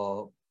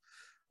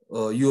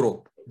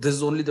Europe. This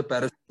is only the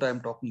parachute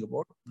I'm talking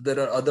about. There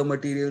are other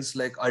materials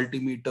like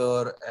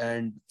altimeter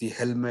and the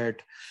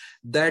helmet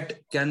that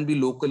can be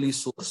locally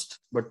sourced,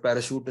 but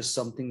parachute is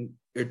something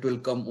it will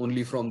come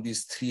only from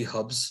these three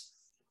hubs.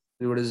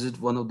 What is it?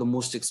 One of the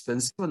most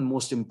expensive and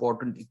most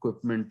important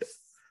equipment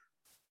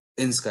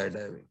in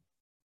skydiving.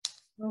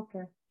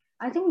 Okay.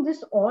 I think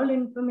this all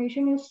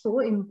information is so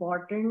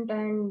important,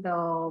 and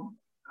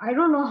I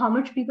don't know how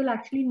much people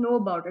actually know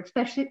about it.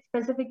 Especially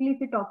specifically if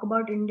we talk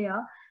about India,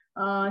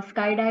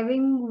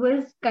 skydiving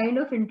was kind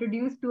of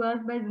introduced to us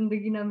by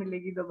Zindagi Na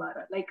Milegi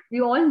Dobara. Like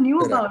we all knew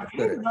Correct, about it,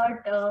 correct,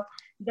 but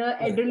the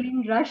correct,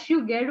 adrenaline rush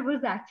you get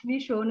was actually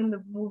shown in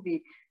the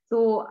movie.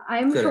 So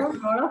I'm sure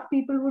correct. a lot of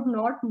people would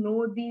not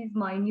know these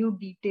minute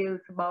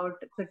details about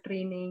the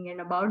training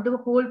and about the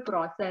whole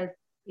process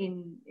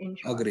in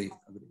short. Agree,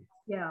 agree.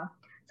 Yeah.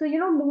 So,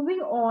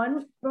 moving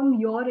on from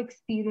your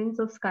experience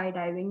of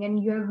skydiving,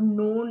 and you have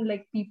known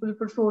like people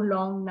for so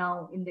long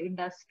now in the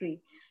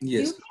industry, do you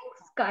Yes,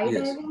 think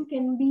yes. skydiving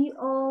can be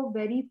a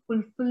very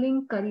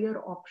fulfilling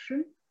career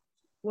option?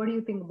 What do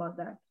you think about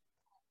that?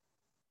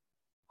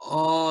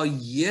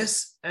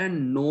 Yes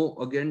and no.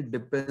 Again,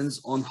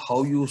 depends on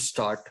how you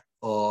start.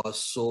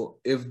 So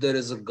if there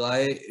is a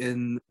guy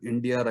in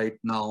India right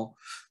now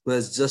who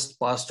has just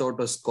passed out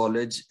of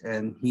college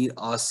and he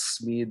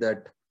asks me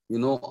that,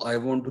 I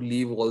want to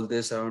leave all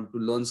this, I want to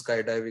learn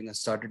skydiving and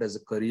start it as a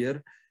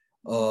career.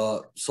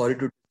 Mm. Sorry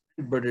to,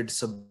 but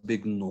it's a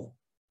big no.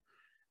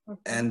 Okay.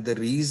 And the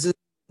reason,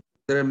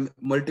 there are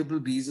multiple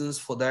reasons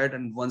for that,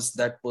 and once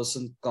that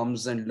person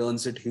comes and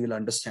learns it, he will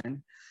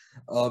understand.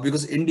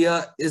 Because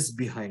India is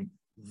behind.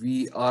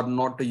 We are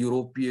not a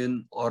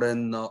European or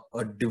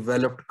a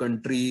developed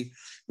country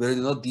where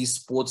these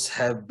sports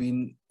have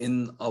been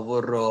in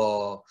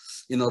our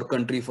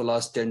country for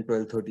last 10,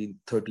 12, 13,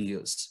 30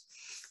 years.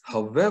 Mm.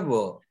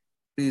 However,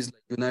 countries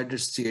like United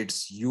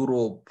States,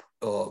 Europe,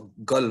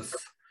 Gulf,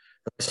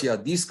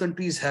 Russia, these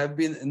countries have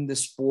been in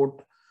this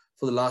sport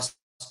for the last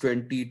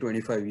 20,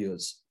 25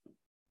 years.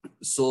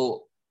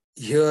 So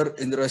here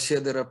in Russia,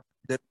 there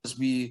must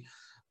be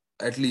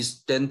at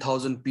least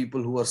 10,000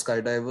 people who are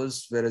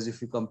skydivers. Whereas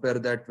if you compare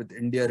that with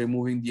India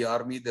removing the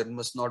army, there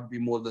must not be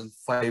more than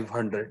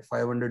 500.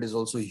 500 is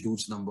also a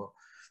huge number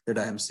that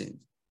I am saying.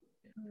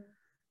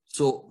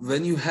 So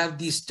when you have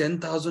these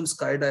 10,000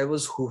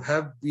 skydivers who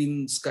have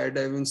been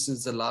skydiving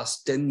since the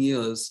last 10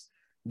 years,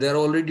 they're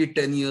already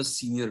 10 years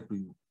senior to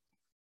you.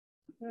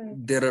 Right.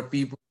 There are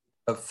people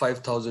who have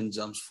 5,000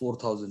 jumps,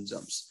 4,000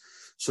 jumps.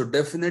 So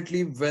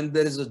definitely when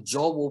there is a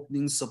job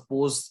opening,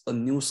 suppose a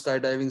new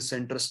skydiving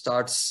center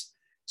starts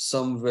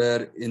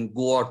somewhere in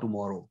Goa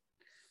tomorrow.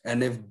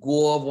 And if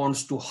Goa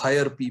wants to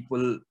hire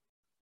people,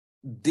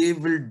 they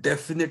will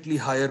definitely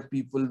hire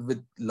people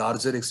with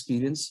larger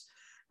experience.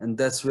 And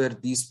that's where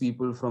these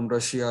people from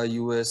Russia,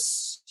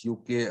 US,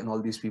 UK, and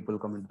all these people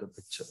come into the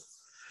picture.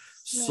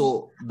 Right.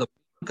 So the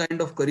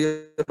kind of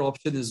career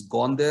option is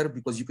gone there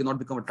because you cannot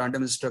become a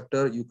tandem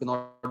instructor, you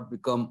cannot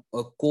become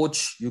a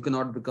coach, you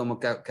cannot become a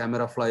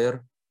camera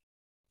flyer.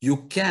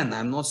 You can,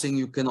 I'm not saying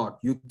you cannot,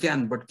 you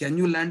can, but can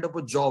you land up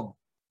a job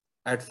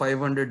at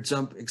 500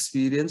 jump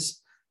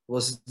experience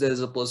versus there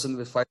is a person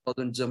with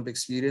 5,000 jump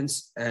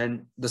experience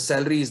and the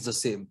salary is the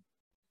same?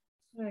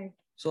 Right.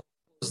 So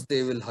of course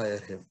they will hire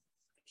him.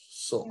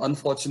 So Yeah.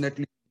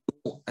 unfortunately,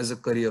 no as a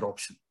career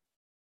option.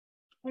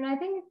 And I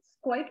think it's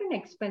quite an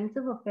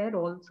expensive affair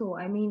also.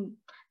 I mean,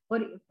 for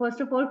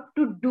first of all,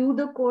 to do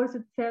the course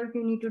itself,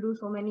 you need to do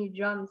so many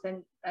jumps,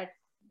 and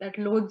that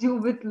loads you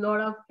with a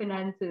lot of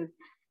finances.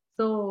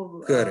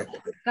 So Correct.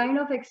 kind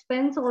of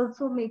expense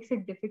also makes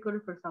it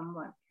difficult for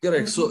someone. Correct.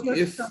 And then So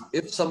if you're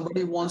if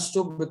somebody wants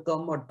to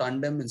become a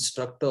tandem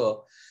instructor,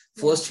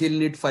 yeah, first he'll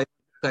need 5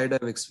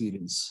 skydive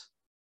experience.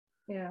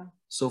 yeah,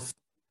 So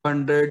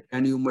 500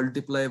 and you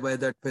multiply by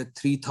that by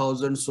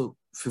 3,000, so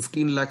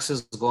 15 lakhs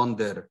is gone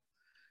there.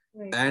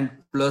 right,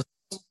 And plus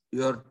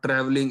your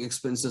traveling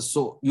expenses.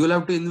 So you'll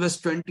have to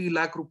invest 20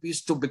 lakh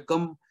rupees to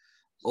become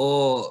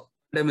a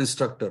tandem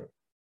instructor.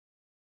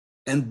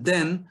 And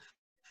then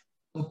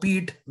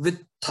compete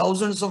with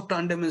thousands of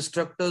tandem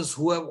instructors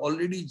who have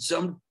already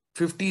jumped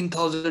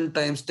 15,000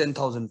 times,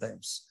 10,000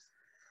 times.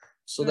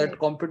 So that right.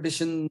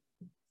 competition,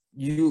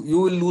 you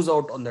will lose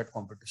out on that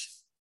competition.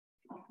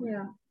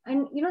 Yeah.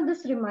 And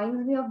this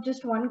reminds me of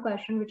just one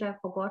question which I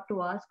forgot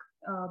to ask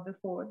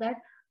before that.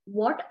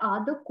 What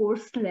are the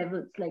course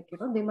levels? Like,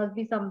 there must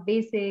be some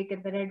basic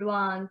and then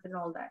advanced and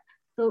all that.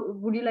 So,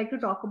 would you like to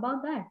talk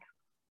about that?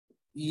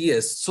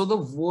 Yes. So the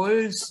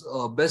world's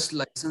best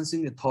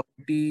licensing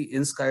authority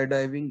in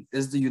skydiving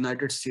is the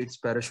United States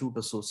Parachute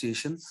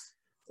Association,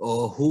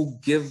 who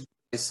give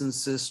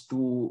licenses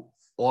to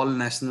all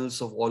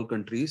nationals of all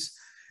countries,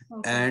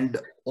 Okay. and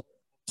all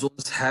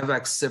zones have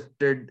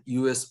accepted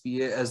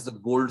USPA as the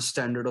gold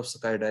standard of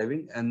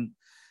skydiving, and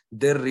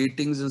their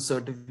ratings and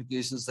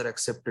certifications are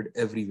accepted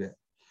everywhere.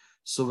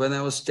 So when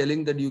I was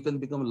telling that you can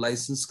become a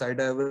licensed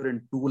skydiver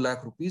in 2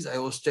 lakh rupees, I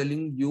was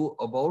telling you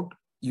about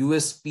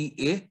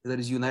USPA, that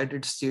is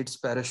United States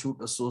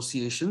Parachute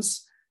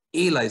Association's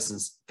A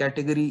license,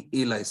 category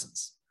A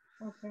license.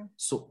 Okay.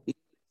 So A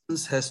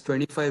license has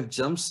 25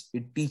 jumps.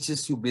 It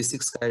teaches you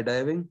basic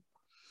skydiving.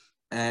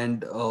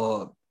 And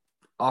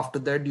after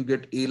that, you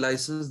get A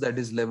license, that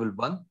is level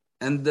 1.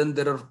 And then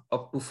there are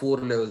up to 4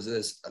 levels.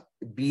 There's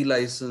B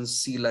license,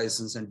 C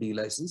license, and D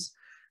license.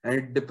 And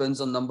it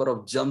depends on number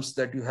of jumps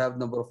that you have,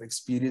 number of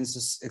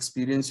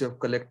experience you have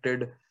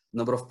collected,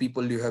 number of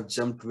people you have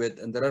jumped with,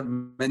 and there are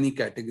many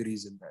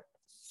categories in that.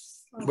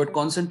 But Okay.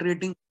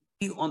 concentrating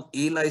on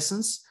A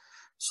license,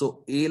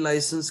 so A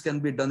license can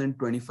be done in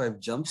 25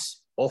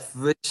 jumps, of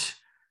which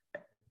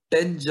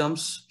 10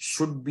 jumps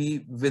should be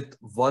with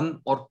 1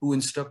 or 2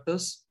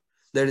 instructors.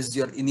 That is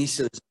your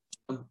initial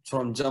jump.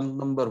 From jump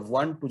number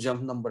 1 to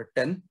jump number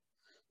 10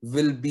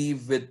 will be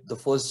with the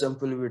first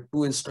jump will be with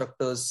 2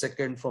 instructors.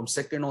 Second, from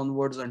second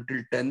onwards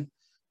until 10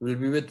 will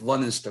be with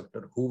 1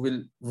 instructor who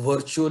will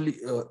virtually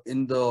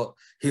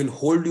he'll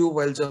hold you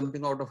while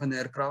jumping out of an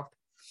aircraft.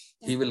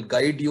 He will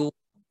Okay. guide you.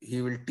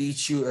 He will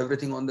teach you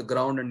everything on the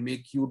ground and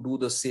make you do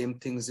the same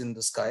things in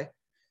the sky.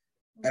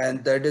 Okay.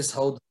 And that is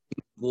how the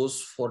thing goes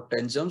for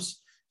 10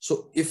 jumps.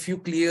 So if you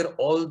clear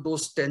all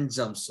those 10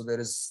 jumps, so there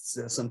is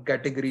some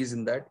categories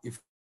in that. If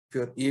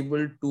you're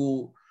able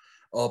to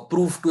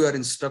prove to your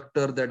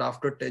instructor that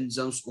after 10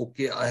 jumps,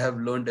 okay, I have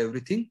learned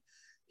everything,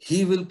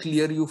 he will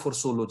clear you for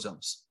solo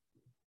jumps.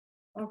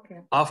 Okay.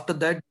 After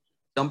that,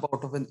 jump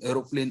out of an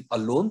aeroplane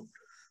alone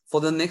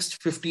for the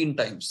next 15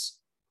 times.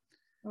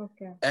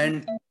 Okay.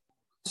 And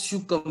once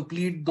you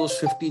complete those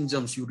 15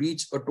 jumps, you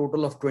reach a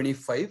total of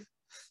 25.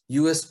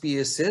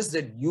 USPA says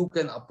that you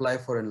can apply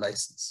for a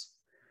license.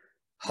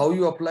 How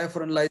you apply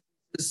for a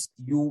license?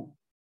 You,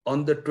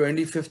 on the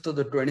 25th or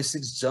the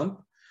 26th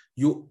jump,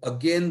 you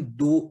again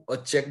do a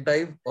check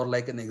dive or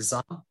like an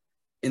exam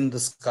in the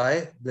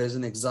sky. There's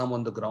an exam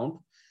on the ground.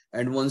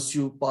 And once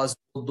you pass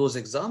those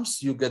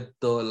exams, you get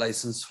the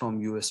license from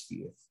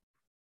USPA.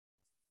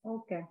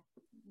 Okay.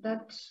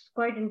 That's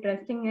quite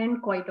interesting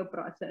and quite a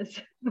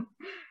process.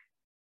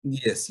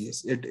 Yes,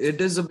 yes.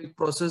 It is a big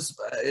process.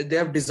 They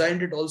have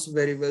designed it also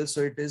very well.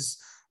 So it is,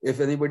 if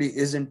anybody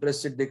is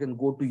interested, they can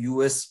go to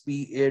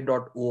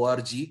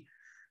uspa.org.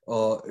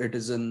 It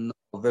is a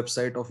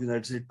website of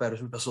United States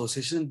Parachute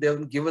Association. They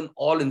have given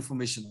all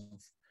information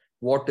of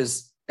what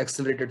is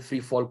accelerated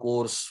free fall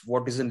course,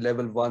 what is in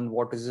level 1,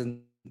 what is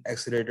in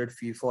accelerated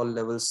free fall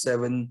level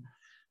 7,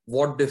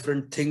 what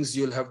different things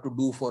you'll have to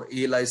do for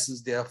A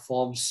license. They have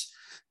forms,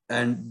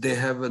 and they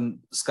have a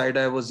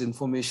skydiver's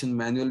information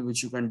manual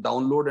which you can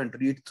download and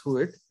read through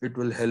it. It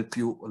will help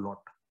you a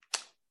lot.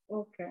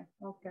 Okay.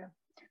 Okay.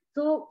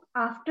 So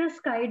after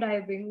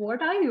skydiving,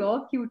 what are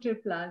your future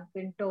plans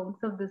in terms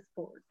of the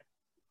sport?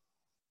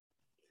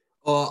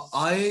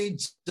 I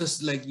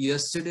just, like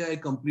yesterday, I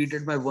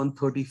completed my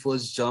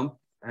 131st jump,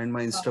 and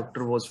my Wow.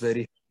 instructor was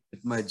very happy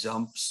with my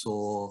jump.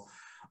 So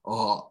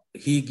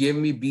he gave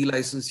me B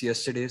license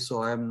yesterday.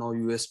 So I am now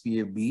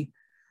USPA B.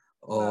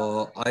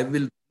 Wow. I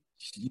will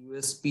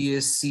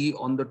USPA C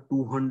on the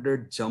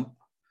 200 jump.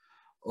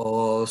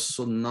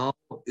 So now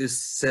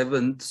is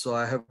 7th. So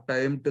I have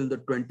time till the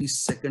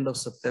 22nd of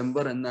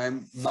September, and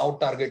I'm now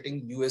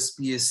targeting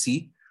USPA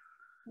C,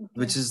 Okay.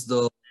 which is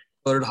the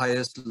third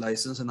highest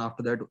license. And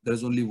after that,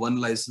 there's only 1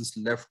 license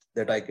left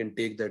that I can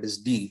take, that is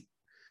D.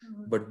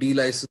 Mhm. But D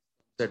license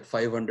at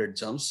 500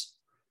 jumps.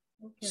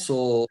 Okay.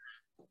 So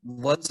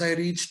once I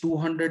reach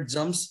 200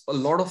 jumps, a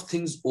lot of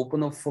things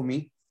open up for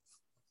me.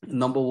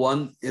 Number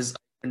one is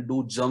I can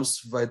do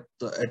jumps with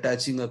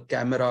attaching a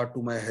camera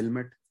to my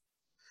helmet.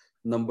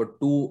 Number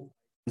two,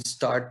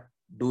 start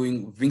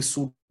doing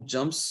wingsuit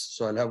jumps.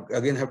 So I'll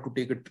have to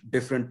take a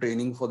different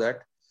training for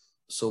that.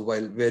 So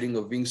while wearing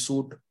a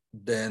wingsuit,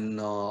 then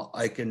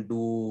I can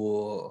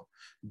do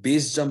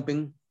base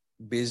jumping.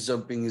 Base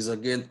jumping is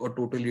again a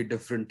totally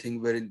different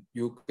thing wherein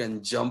you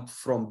can jump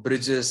from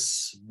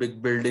bridges,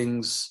 big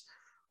buildings,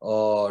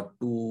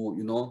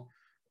 to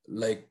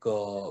like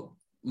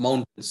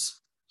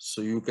mountains.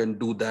 So you can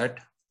do that.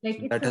 Like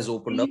So it's that a has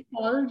opened up. free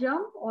fall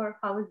jump, or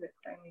how is it?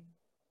 I mean,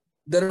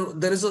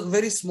 There is a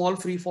very small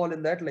free fall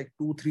in that, like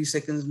 2-3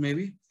 seconds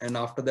maybe, and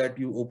after that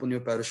you open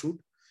your parachute.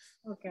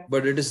 okay.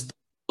 But it is the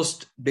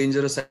most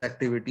dangerous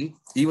activity.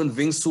 Even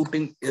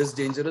wingsuiting is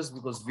dangerous,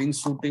 because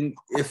wingsuiting,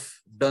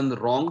 if done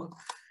wrong,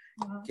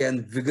 Uh-huh.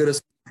 can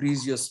vigorously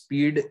increase your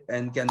speed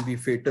and can be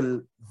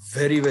fatal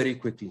very, very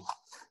quickly.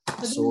 So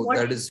then So what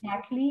that is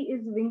exactly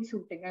is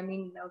wingsuiting? I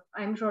mean,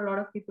 I'm sure a lot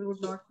of people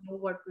would not know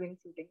what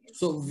wingsuiting is.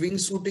 so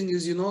wingsuiting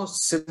is,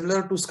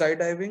 similar to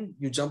skydiving.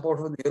 You jump out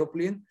of an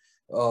aeroplane,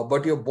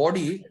 but your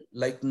body,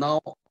 like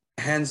now,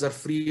 hands are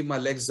free, my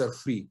legs are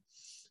free.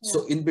 Yeah.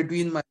 So in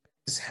between my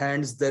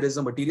hands, there is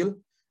a material,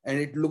 and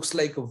it looks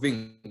like a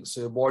wing.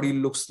 So your body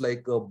looks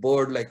like a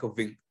bird, like a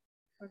wing.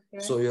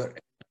 So Okay. your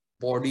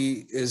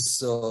body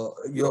is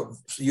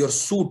your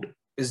suit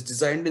is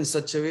designed in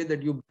such a way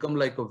that you become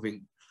like a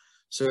wing.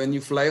 So when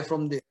you fly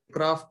from the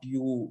aircraft,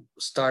 you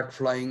start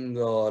flying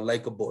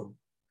like a bird.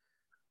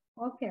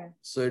 Okay.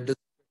 So it is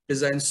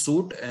design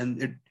suit,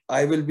 and it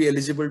I will be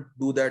eligible to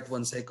do that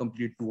once I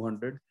complete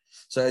 200.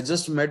 So I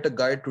just met a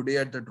guy today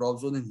at the drop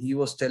zone, and he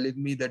was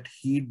telling me that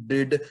he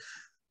did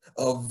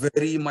a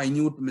very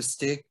minute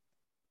mistake,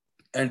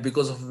 and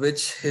because of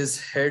which his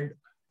head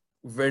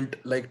went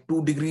like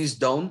 2 degrees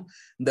down.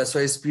 That's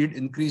why his speed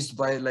increased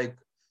by like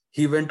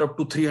he went up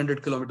to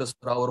 300 kilometers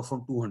per hour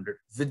from 200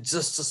 with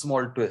just a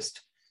small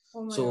twist.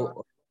 Oh my God.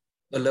 So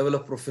a level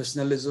of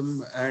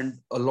professionalism and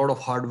a lot of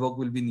hard work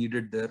will be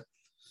needed there.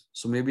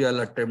 So maybe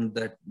I'll attempt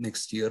that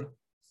next year.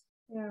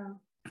 Yeah.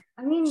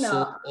 I mean,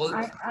 So all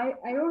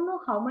I don't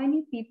know how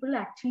many people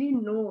actually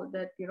know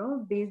that,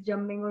 base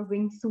jumping or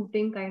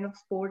wingsuiting kind of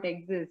sport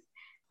exists.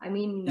 I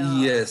mean,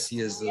 yes,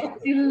 yes, we are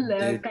still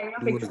they kind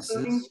of do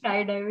exploring exist.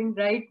 skydiving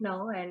right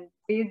now, and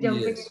base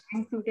jumping Yes,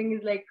 and wingsuiting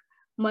is like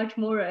much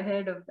more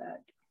ahead of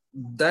that.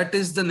 that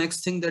is the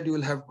next thing that you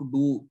will have to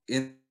do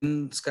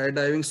in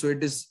skydiving. So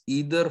it is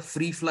either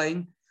free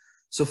flying.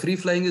 So free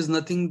flying is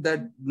nothing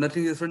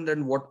different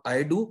than what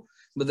I do,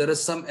 but there are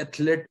some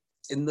athlete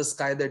in the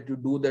sky that you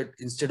do that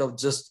instead of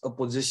just a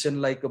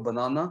position like a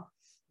banana,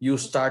 you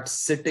start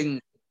sitting,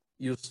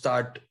 you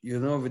start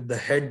with the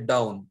head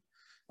down,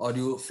 or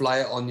you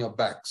fly on your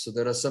back. So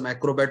there are some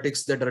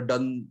acrobatics that are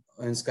done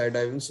in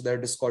skydiving. So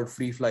that is called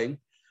free flying.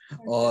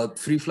 Okay.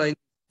 Free flying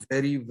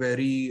very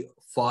very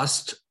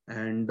fast,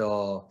 and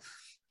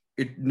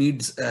it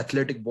needs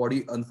athletic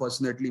body.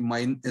 Unfortunately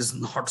mine is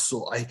not,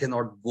 so I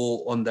cannot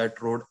go on that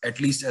road,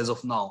 at least as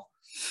of now,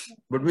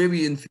 but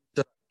maybe in future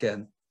I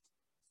can.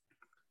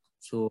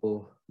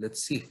 So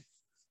let's see.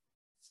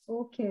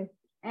 Okay.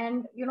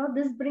 And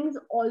this brings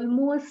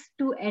almost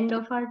to end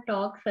of our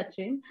talk,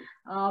 Sachin.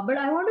 But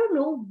I want to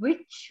know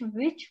which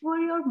were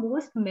your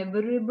most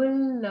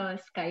memorable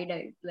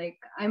skydives. Like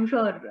I'm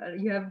sure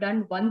you have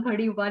done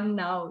 131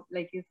 now.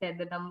 Like you said,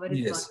 the number is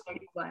Yes,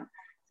 131.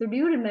 So do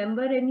you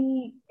remember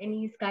any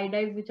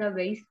skydives which are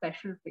very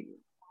special for you?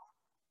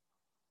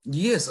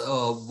 yes.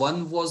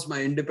 One was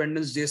my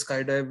Independence Day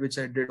skydive, which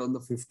I did on the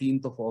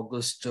 15th of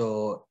August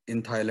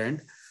in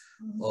Thailand.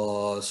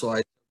 Mhm. So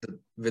I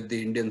with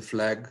the Indian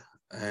flag,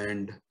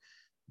 and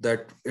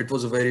that it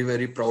was a very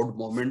very proud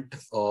moment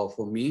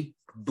for me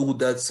to do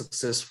that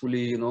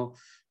successfully,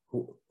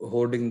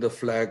 holding the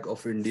flag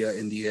of India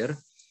in the air.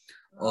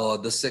 Wow.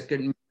 The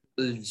second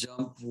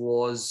jump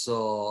was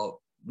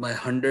my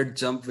 100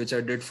 jump, which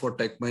I did for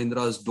Tech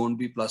Mahindra's Don't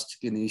Be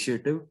Plastic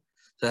initiative.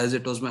 So as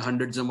it was my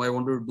 100 jump, I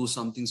wanted to do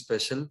something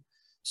special.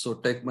 So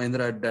Tech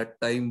Mahindra at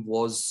that time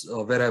was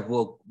where I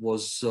worked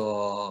was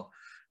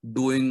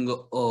doing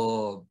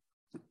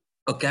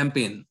a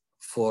campaign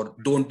for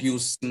don't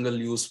use single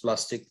use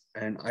plastic,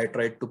 and I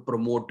tried to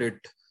promote it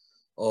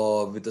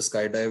with a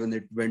skydive, and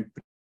it went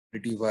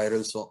pretty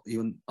viral. So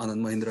even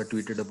Anand Mahindra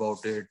tweeted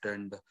about it,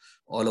 and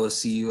all our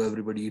CEO,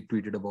 everybody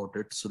tweeted about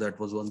it. So that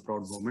was one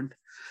proud moment.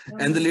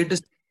 And the Wonderful.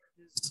 latest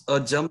is a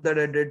jump that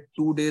I did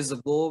 2 days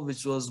ago,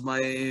 which was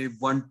my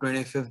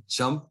 125th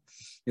jump.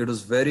 It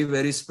was very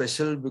very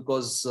special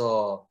because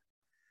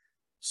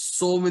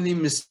so many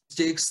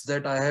mistakes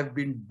that I have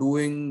been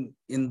doing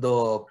in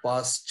the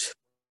past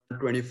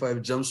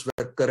 125 jumps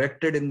were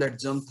corrected in that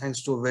jump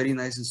thanks to a very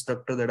nice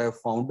instructor that I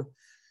found.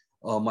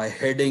 My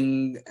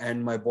heading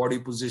and my body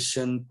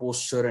position,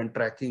 posture, and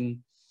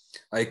tracking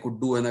I could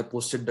do, and I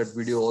posted that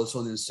video also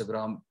on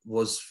Instagram,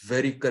 was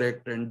very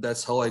correct, and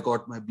that's how I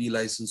got my B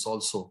license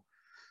also.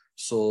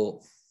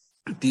 So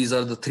these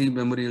are the three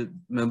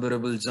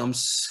memorable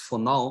jumps for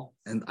now,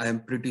 and I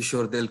am pretty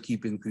sure they'll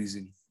keep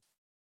increasing.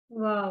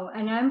 Wow.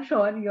 And I'm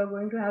sure you're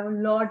going to have a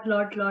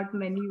lot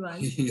many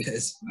ones.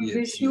 Yes, We yes,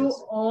 wish you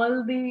yes.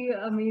 all the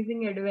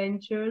amazing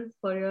adventures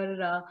for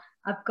your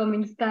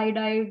upcoming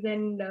skydives,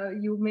 and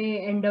you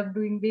may end up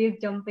doing base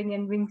jumping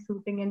and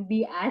wingsuiting and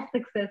be as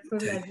successful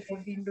as you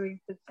have been doing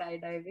for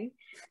skydiving.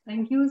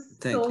 Thank you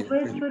Thank so you.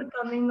 much Thank for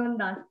coming on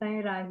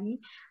Dastai Rahi.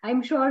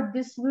 I'm sure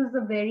this was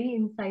a very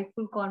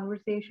insightful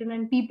conversation,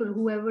 and people,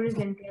 whoever is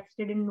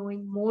interested in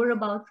knowing more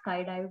about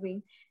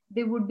skydiving,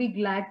 they would be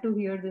glad to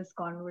hear this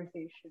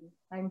conversation.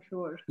 I'm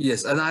sure.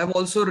 Yes, and I've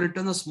also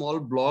written a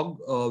small blog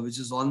which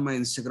is on my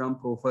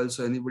Instagram profile.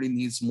 So anybody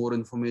needs more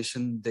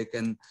information, they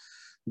can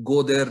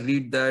go there,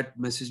 read that,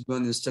 message me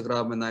on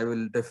Instagram, and I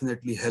will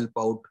definitely help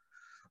out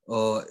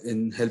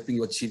in helping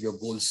you achieve your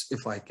goals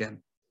if I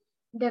can.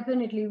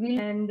 Definitely.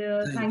 And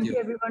Thank thank you you.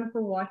 everyone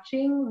for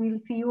watching.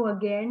 We'll see you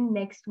again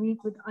next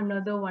week with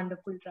another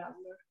wonderful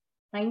traveler.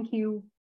 Thank you.